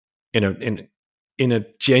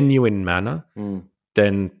genuine manner,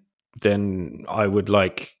 then I would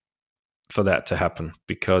like for that to happen,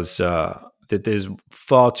 because there's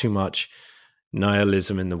far too much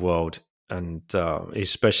nihilism in the world, and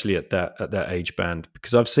especially at that age band,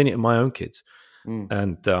 because I've seen it in my own kids.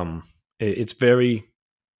 And it's very,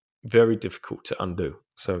 very difficult to undo.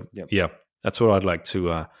 So yeah, that's what I'd like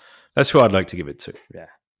to. That's who I'd like to give it to. Yeah.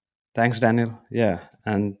 Thanks, Daniel. Yeah,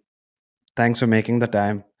 and thanks for making the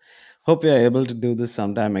time. Hope we are able to do this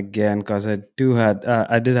sometime again, because I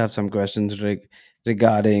did have some questions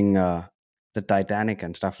regarding the Titanic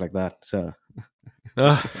and stuff like that. So.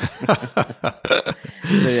 So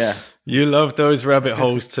yeah, you love those rabbit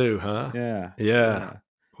holes too, huh? Yeah.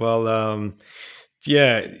 Well,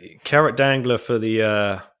 carrot dangler for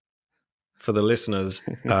the listeners.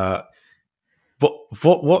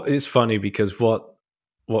 What is funny, because what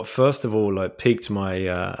first of all piqued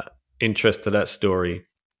my interest to that story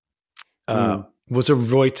was a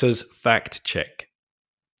Reuters fact check.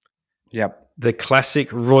 Yep. The classic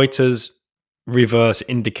Reuters reverse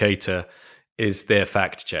indicator is their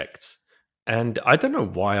fact checks, and I don't know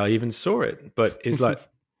why I even saw it, but it's like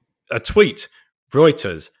a tweet.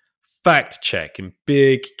 Reuters fact check in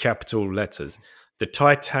big capital letters: the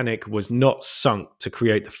Titanic was not sunk to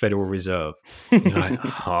create the Federal Reserve. You're like,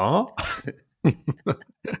 huh?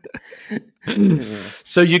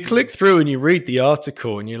 So you click through and you read the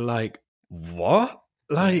article and you're like, what?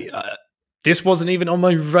 Like, this wasn't even on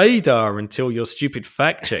my radar until your stupid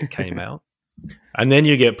fact check came out. And then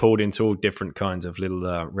you get pulled into all different kinds of little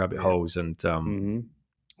rabbit holes. And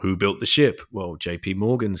who built the ship? Well, JP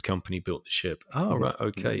Morgan's company built the ship. Oh, right.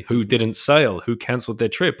 Okay. Who didn't sail? Who cancelled their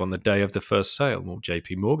trip on the day of the first sail? Well,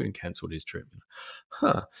 JP Morgan cancelled his trip.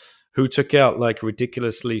 Huh. Who took out like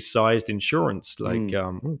ridiculously sized insurance? Like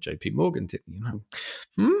JP Morgan did,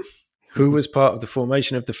 Who was part of the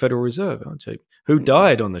formation of the Federal Reserve? Oh, who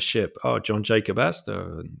died on the ship? Oh, John Jacob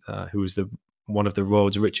Astor, who was one of the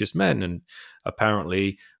world's richest men, and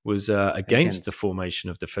apparently was against the formation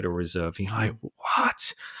of the Federal Reserve. You're like,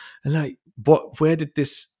 what? And like, what? Where did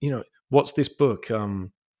this? What's this book?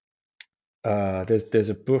 There's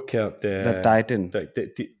a book out there. The Titan.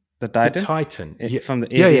 The Titan from the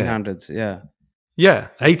 1800s. Yeah,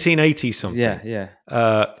 1880 something. Yeah.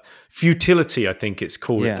 Futility, I think it's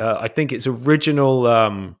called. Yeah. I think its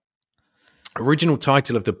original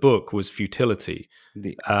title of the book was Futility.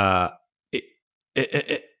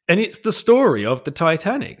 And it's the story of the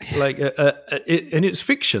Titanic, and it's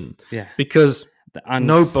fiction, because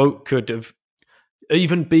no boat could have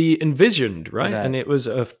even be envisioned, right? And it was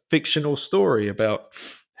a fictional story about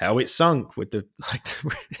how it sunk with the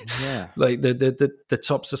the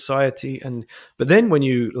top society, but then when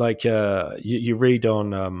you you read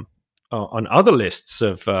on other lists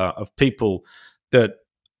of people that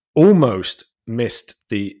almost missed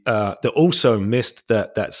that also missed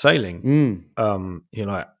that sailing.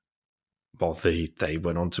 Well, they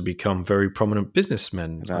went on to become very prominent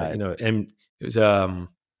businessmen. Right. And it was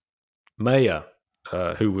Mayer,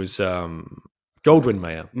 who was Goldwyn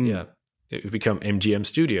Mayer. Yeah, it would become MGM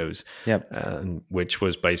Studios. Yep. Which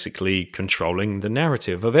was basically controlling the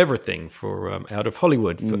narrative of everything for out of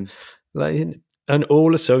Hollywood. And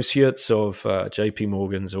all associates of J.P.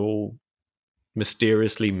 Morgan's all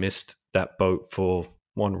mysteriously missed that boat for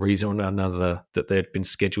one reason or another that they had been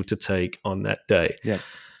scheduled to take on that day. Yeah.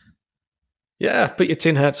 Yeah, put your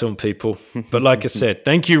tin hats on, people. But like I said,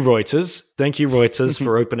 thank you, Reuters. Thank you, Reuters,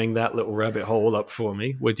 for opening that little rabbit hole up for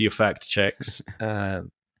me with your fact checks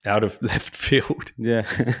out of left field. Yeah.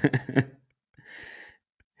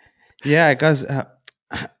 Yeah, because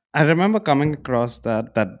I remember coming across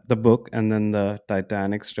that the book and then the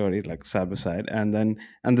Titanic story like side by side, and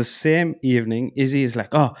the same evening, Izzy is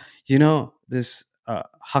like, "Oh, you know this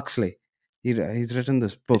Huxley? He's written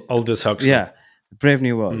this book, Aldous Huxley. Yeah, Brave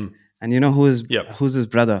New World." And you know who's his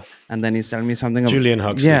brother? And then he's telling me something about Julian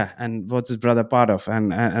Huxley. Yeah, and what's his brother part of?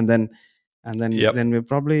 And then we're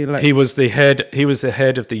probably like he was the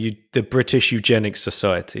head of the British Eugenics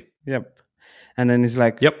Society. Yep. And then he's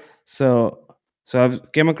like, yep. So I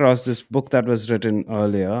came across this book that was written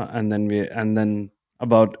earlier, and then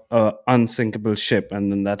about a unsinkable ship,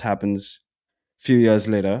 and then that happens a few years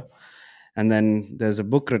later. And then there's a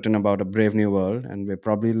book written about a brave new world, and we're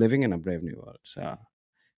probably living in a brave new world. So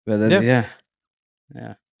yeah.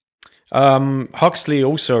 Huxley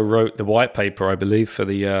also wrote the white paper, I believe, for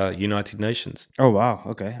the United Nations. Oh wow,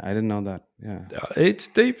 okay, I didn't know that. Yeah, it's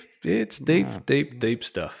deep. It's deep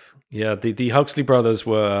stuff. Yeah, the Huxley brothers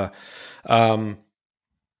were, oh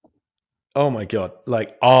my god,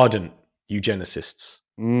 like ardent eugenicists.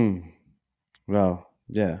 Well,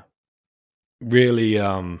 yeah, really,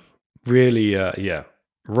 yeah,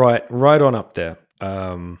 right on up there.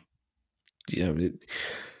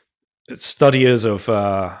 Studiers of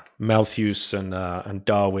Malthus and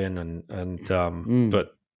Darwin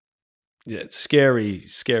but yeah, it's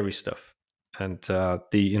scary stuff. And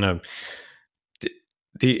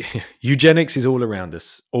the eugenics is all around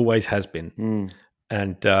us, always has been,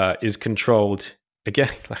 and is controlled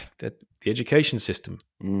again like the education system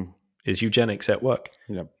is eugenics at work.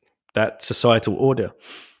 Yep. That societal order,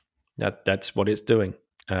 that's what it's doing.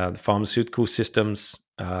 The pharmaceutical systems,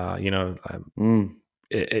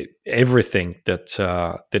 everything that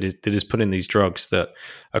is put in these drugs that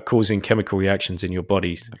are causing chemical reactions in your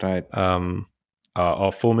bodies, right,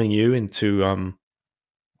 are forming you into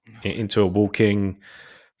a walking,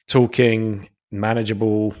 talking,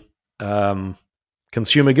 manageable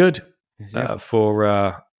consumer good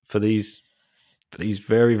for these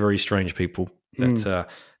very, very strange people that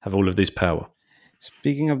have all of this power.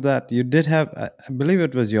 Speaking of that, you did have, I believe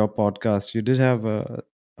it was your podcast, you did have a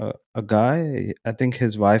guy, I think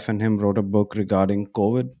his wife and him wrote a book regarding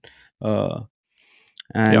COVID,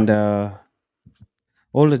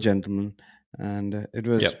 older gentleman, and it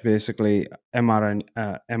was basically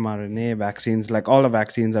mRNA vaccines, like all the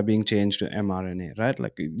vaccines are being changed to mRNA, right?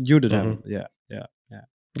 Like you did have, yeah.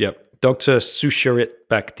 Dr. Susharit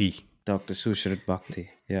Bhakti. Dr. Susharit Bhakti,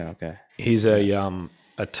 yeah, okay. He's a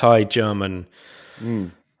Thai German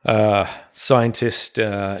scientist,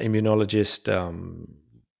 immunologist,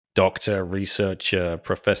 doctor, researcher,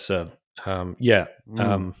 professor. I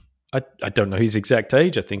don't know his exact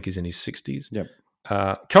age. I think he's in his 60s. Yep.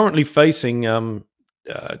 Currently facing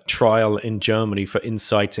trial in Germany for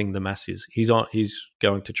inciting the masses. He's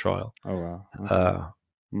going to trial. Oh wow. Okay.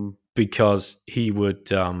 Because he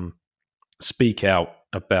would speak out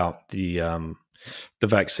about the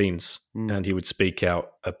vaccines, and he would speak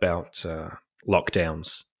out about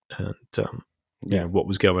lockdowns and what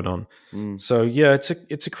was going on. So yeah,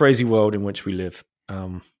 it's a crazy world in which we live.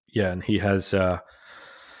 And he has.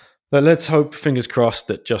 But let's hope, fingers crossed,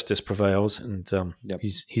 that justice prevails, and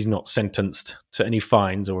he's not sentenced to any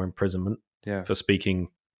fines or imprisonment for speaking.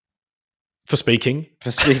 For speaking,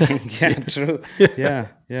 yeah, true. Yeah.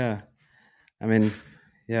 I mean,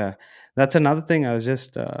 yeah, that's another thing. I was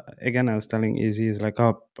just again, I was telling Izzy, is like,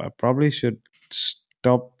 I probably should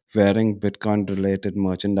stop wearing Bitcoin related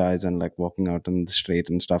merchandise and like walking out on the street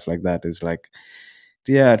and stuff like that. Is like,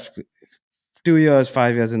 2 years,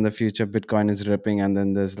 5 years in the future, Bitcoin is ripping, and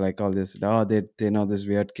then there's like all this. Oh, they know this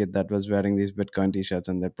weird kid that was wearing these Bitcoin t-shirts,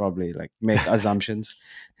 and they probably like make assumptions.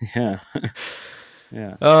 Yeah.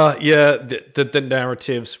 The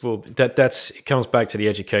narratives will it comes back to the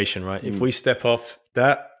education, right? If we step off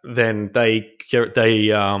that, then the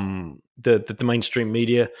mainstream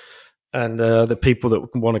media and the people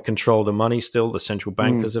that want to control the money, still the central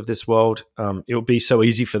bankers of this world, it will be so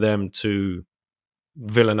easy for them to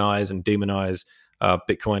villainize and demonize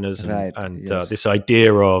Bitcoiners and this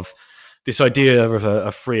idea of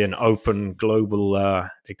a free and open global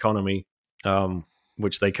economy,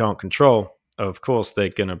 which they can't control. of course they're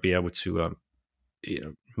going to be able to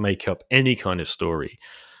make up any kind of story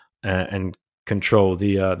and control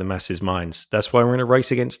the masses' minds. That's why we're in a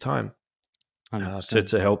race against time,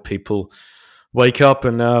 to help people wake up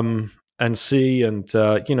and see. And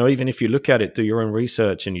even if you look at it, do your own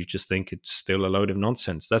research, and you just think it's still a load of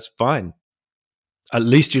nonsense, that's fine. At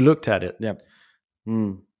least you looked at it. Yep.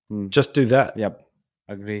 Just do that. Yep.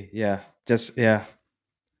 Agree. Yeah.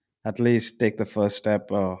 At least take the first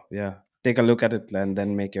step. Take a look at it and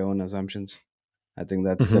then make your own assumptions. I think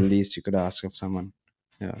that's the least you could ask of someone.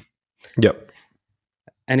 Yeah. Yep.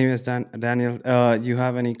 Anyways, Daniel, you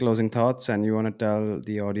have any closing thoughts, and you want to tell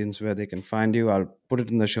the audience where they can find you? I'll put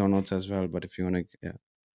it in the show notes as well, but if you want to,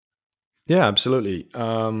 Yeah, absolutely.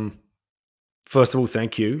 First of all,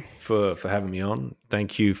 thank you for having me on.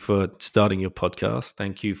 Thank you for starting your podcast.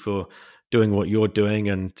 Thank you for doing what you're doing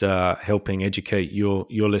and helping educate your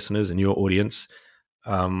listeners and your audience.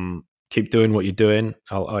 Keep doing what you're doing.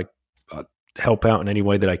 I'll help out in any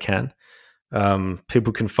way that I can.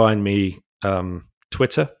 People can find me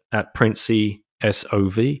Twitter at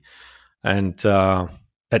PrinceySOV, and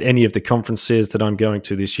at any of the conferences that I'm going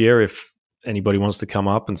to this year, if anybody wants to come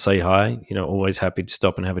up and say hi, always happy to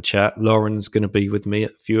stop and have a chat. Lauren's going to be with me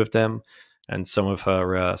at a few of them, and some of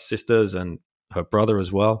her sisters and her brother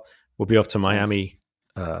as well. We'll be off to Miami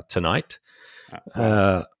tonight.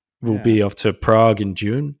 We'll be off to Prague in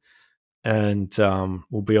June, and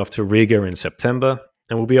we'll be off to Riga in September,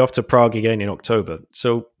 and we'll be off to Prague again in October.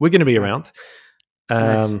 So we're going to be around.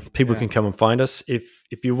 People can come and find us.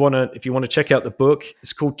 If you want to check out the book,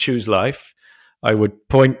 it's called Choose Life. I would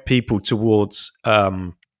point people towards,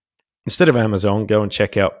 instead of Amazon, go and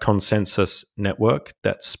check out Consensus Network.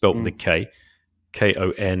 That's spelled with a K,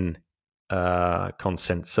 K-O-N,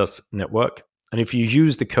 Consensus Network. And if you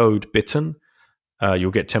use the code BITTEN,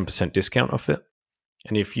 you'll get 10% discount off it.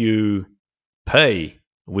 And if you pay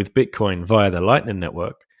with Bitcoin via the Lightning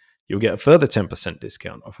Network, you'll get a further 10%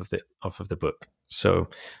 discount off of the book. So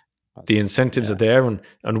the incentives are there.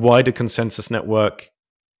 And why do Consensus Network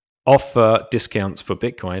offer discounts for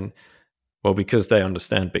Bitcoin? Well, because they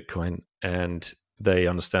understand Bitcoin, and they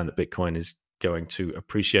understand that Bitcoin is going to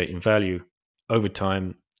appreciate in value over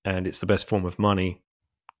time, and it's the best form of money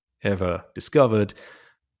ever discovered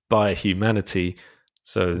by humanity.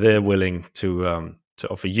 So they're willing to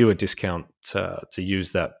offer you a discount to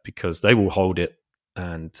use that, because they will hold it,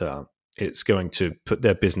 and it's going to put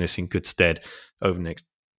their business in good stead over the next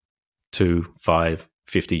 2, 5,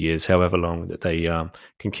 50 years, however long that they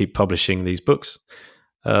can keep publishing these books.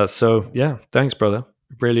 Thanks, brother.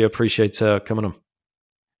 Really appreciate coming on.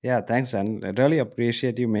 Yeah, thanks, and I really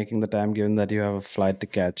appreciate you making the time, given that you have a flight to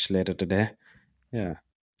catch later today. Yeah.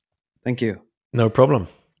 Thank you. No problem.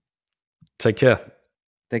 Take care.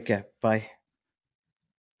 Take care. Bye.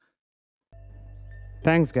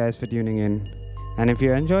 Thanks, guys, for tuning in. And if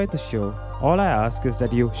you enjoyed the show, all I ask is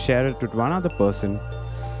that you share it with one other person.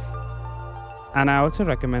 And I also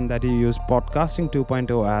recommend that you use Podcasting 2.0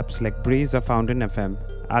 apps like Breeze or Fountain FM.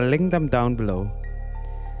 I'll link them down below.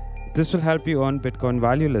 This will help you earn Bitcoin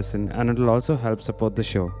while you listen, and it'll also help support the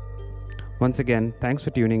show. Once again, thanks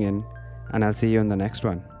for tuning in, and I'll see you in the next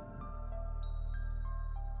one.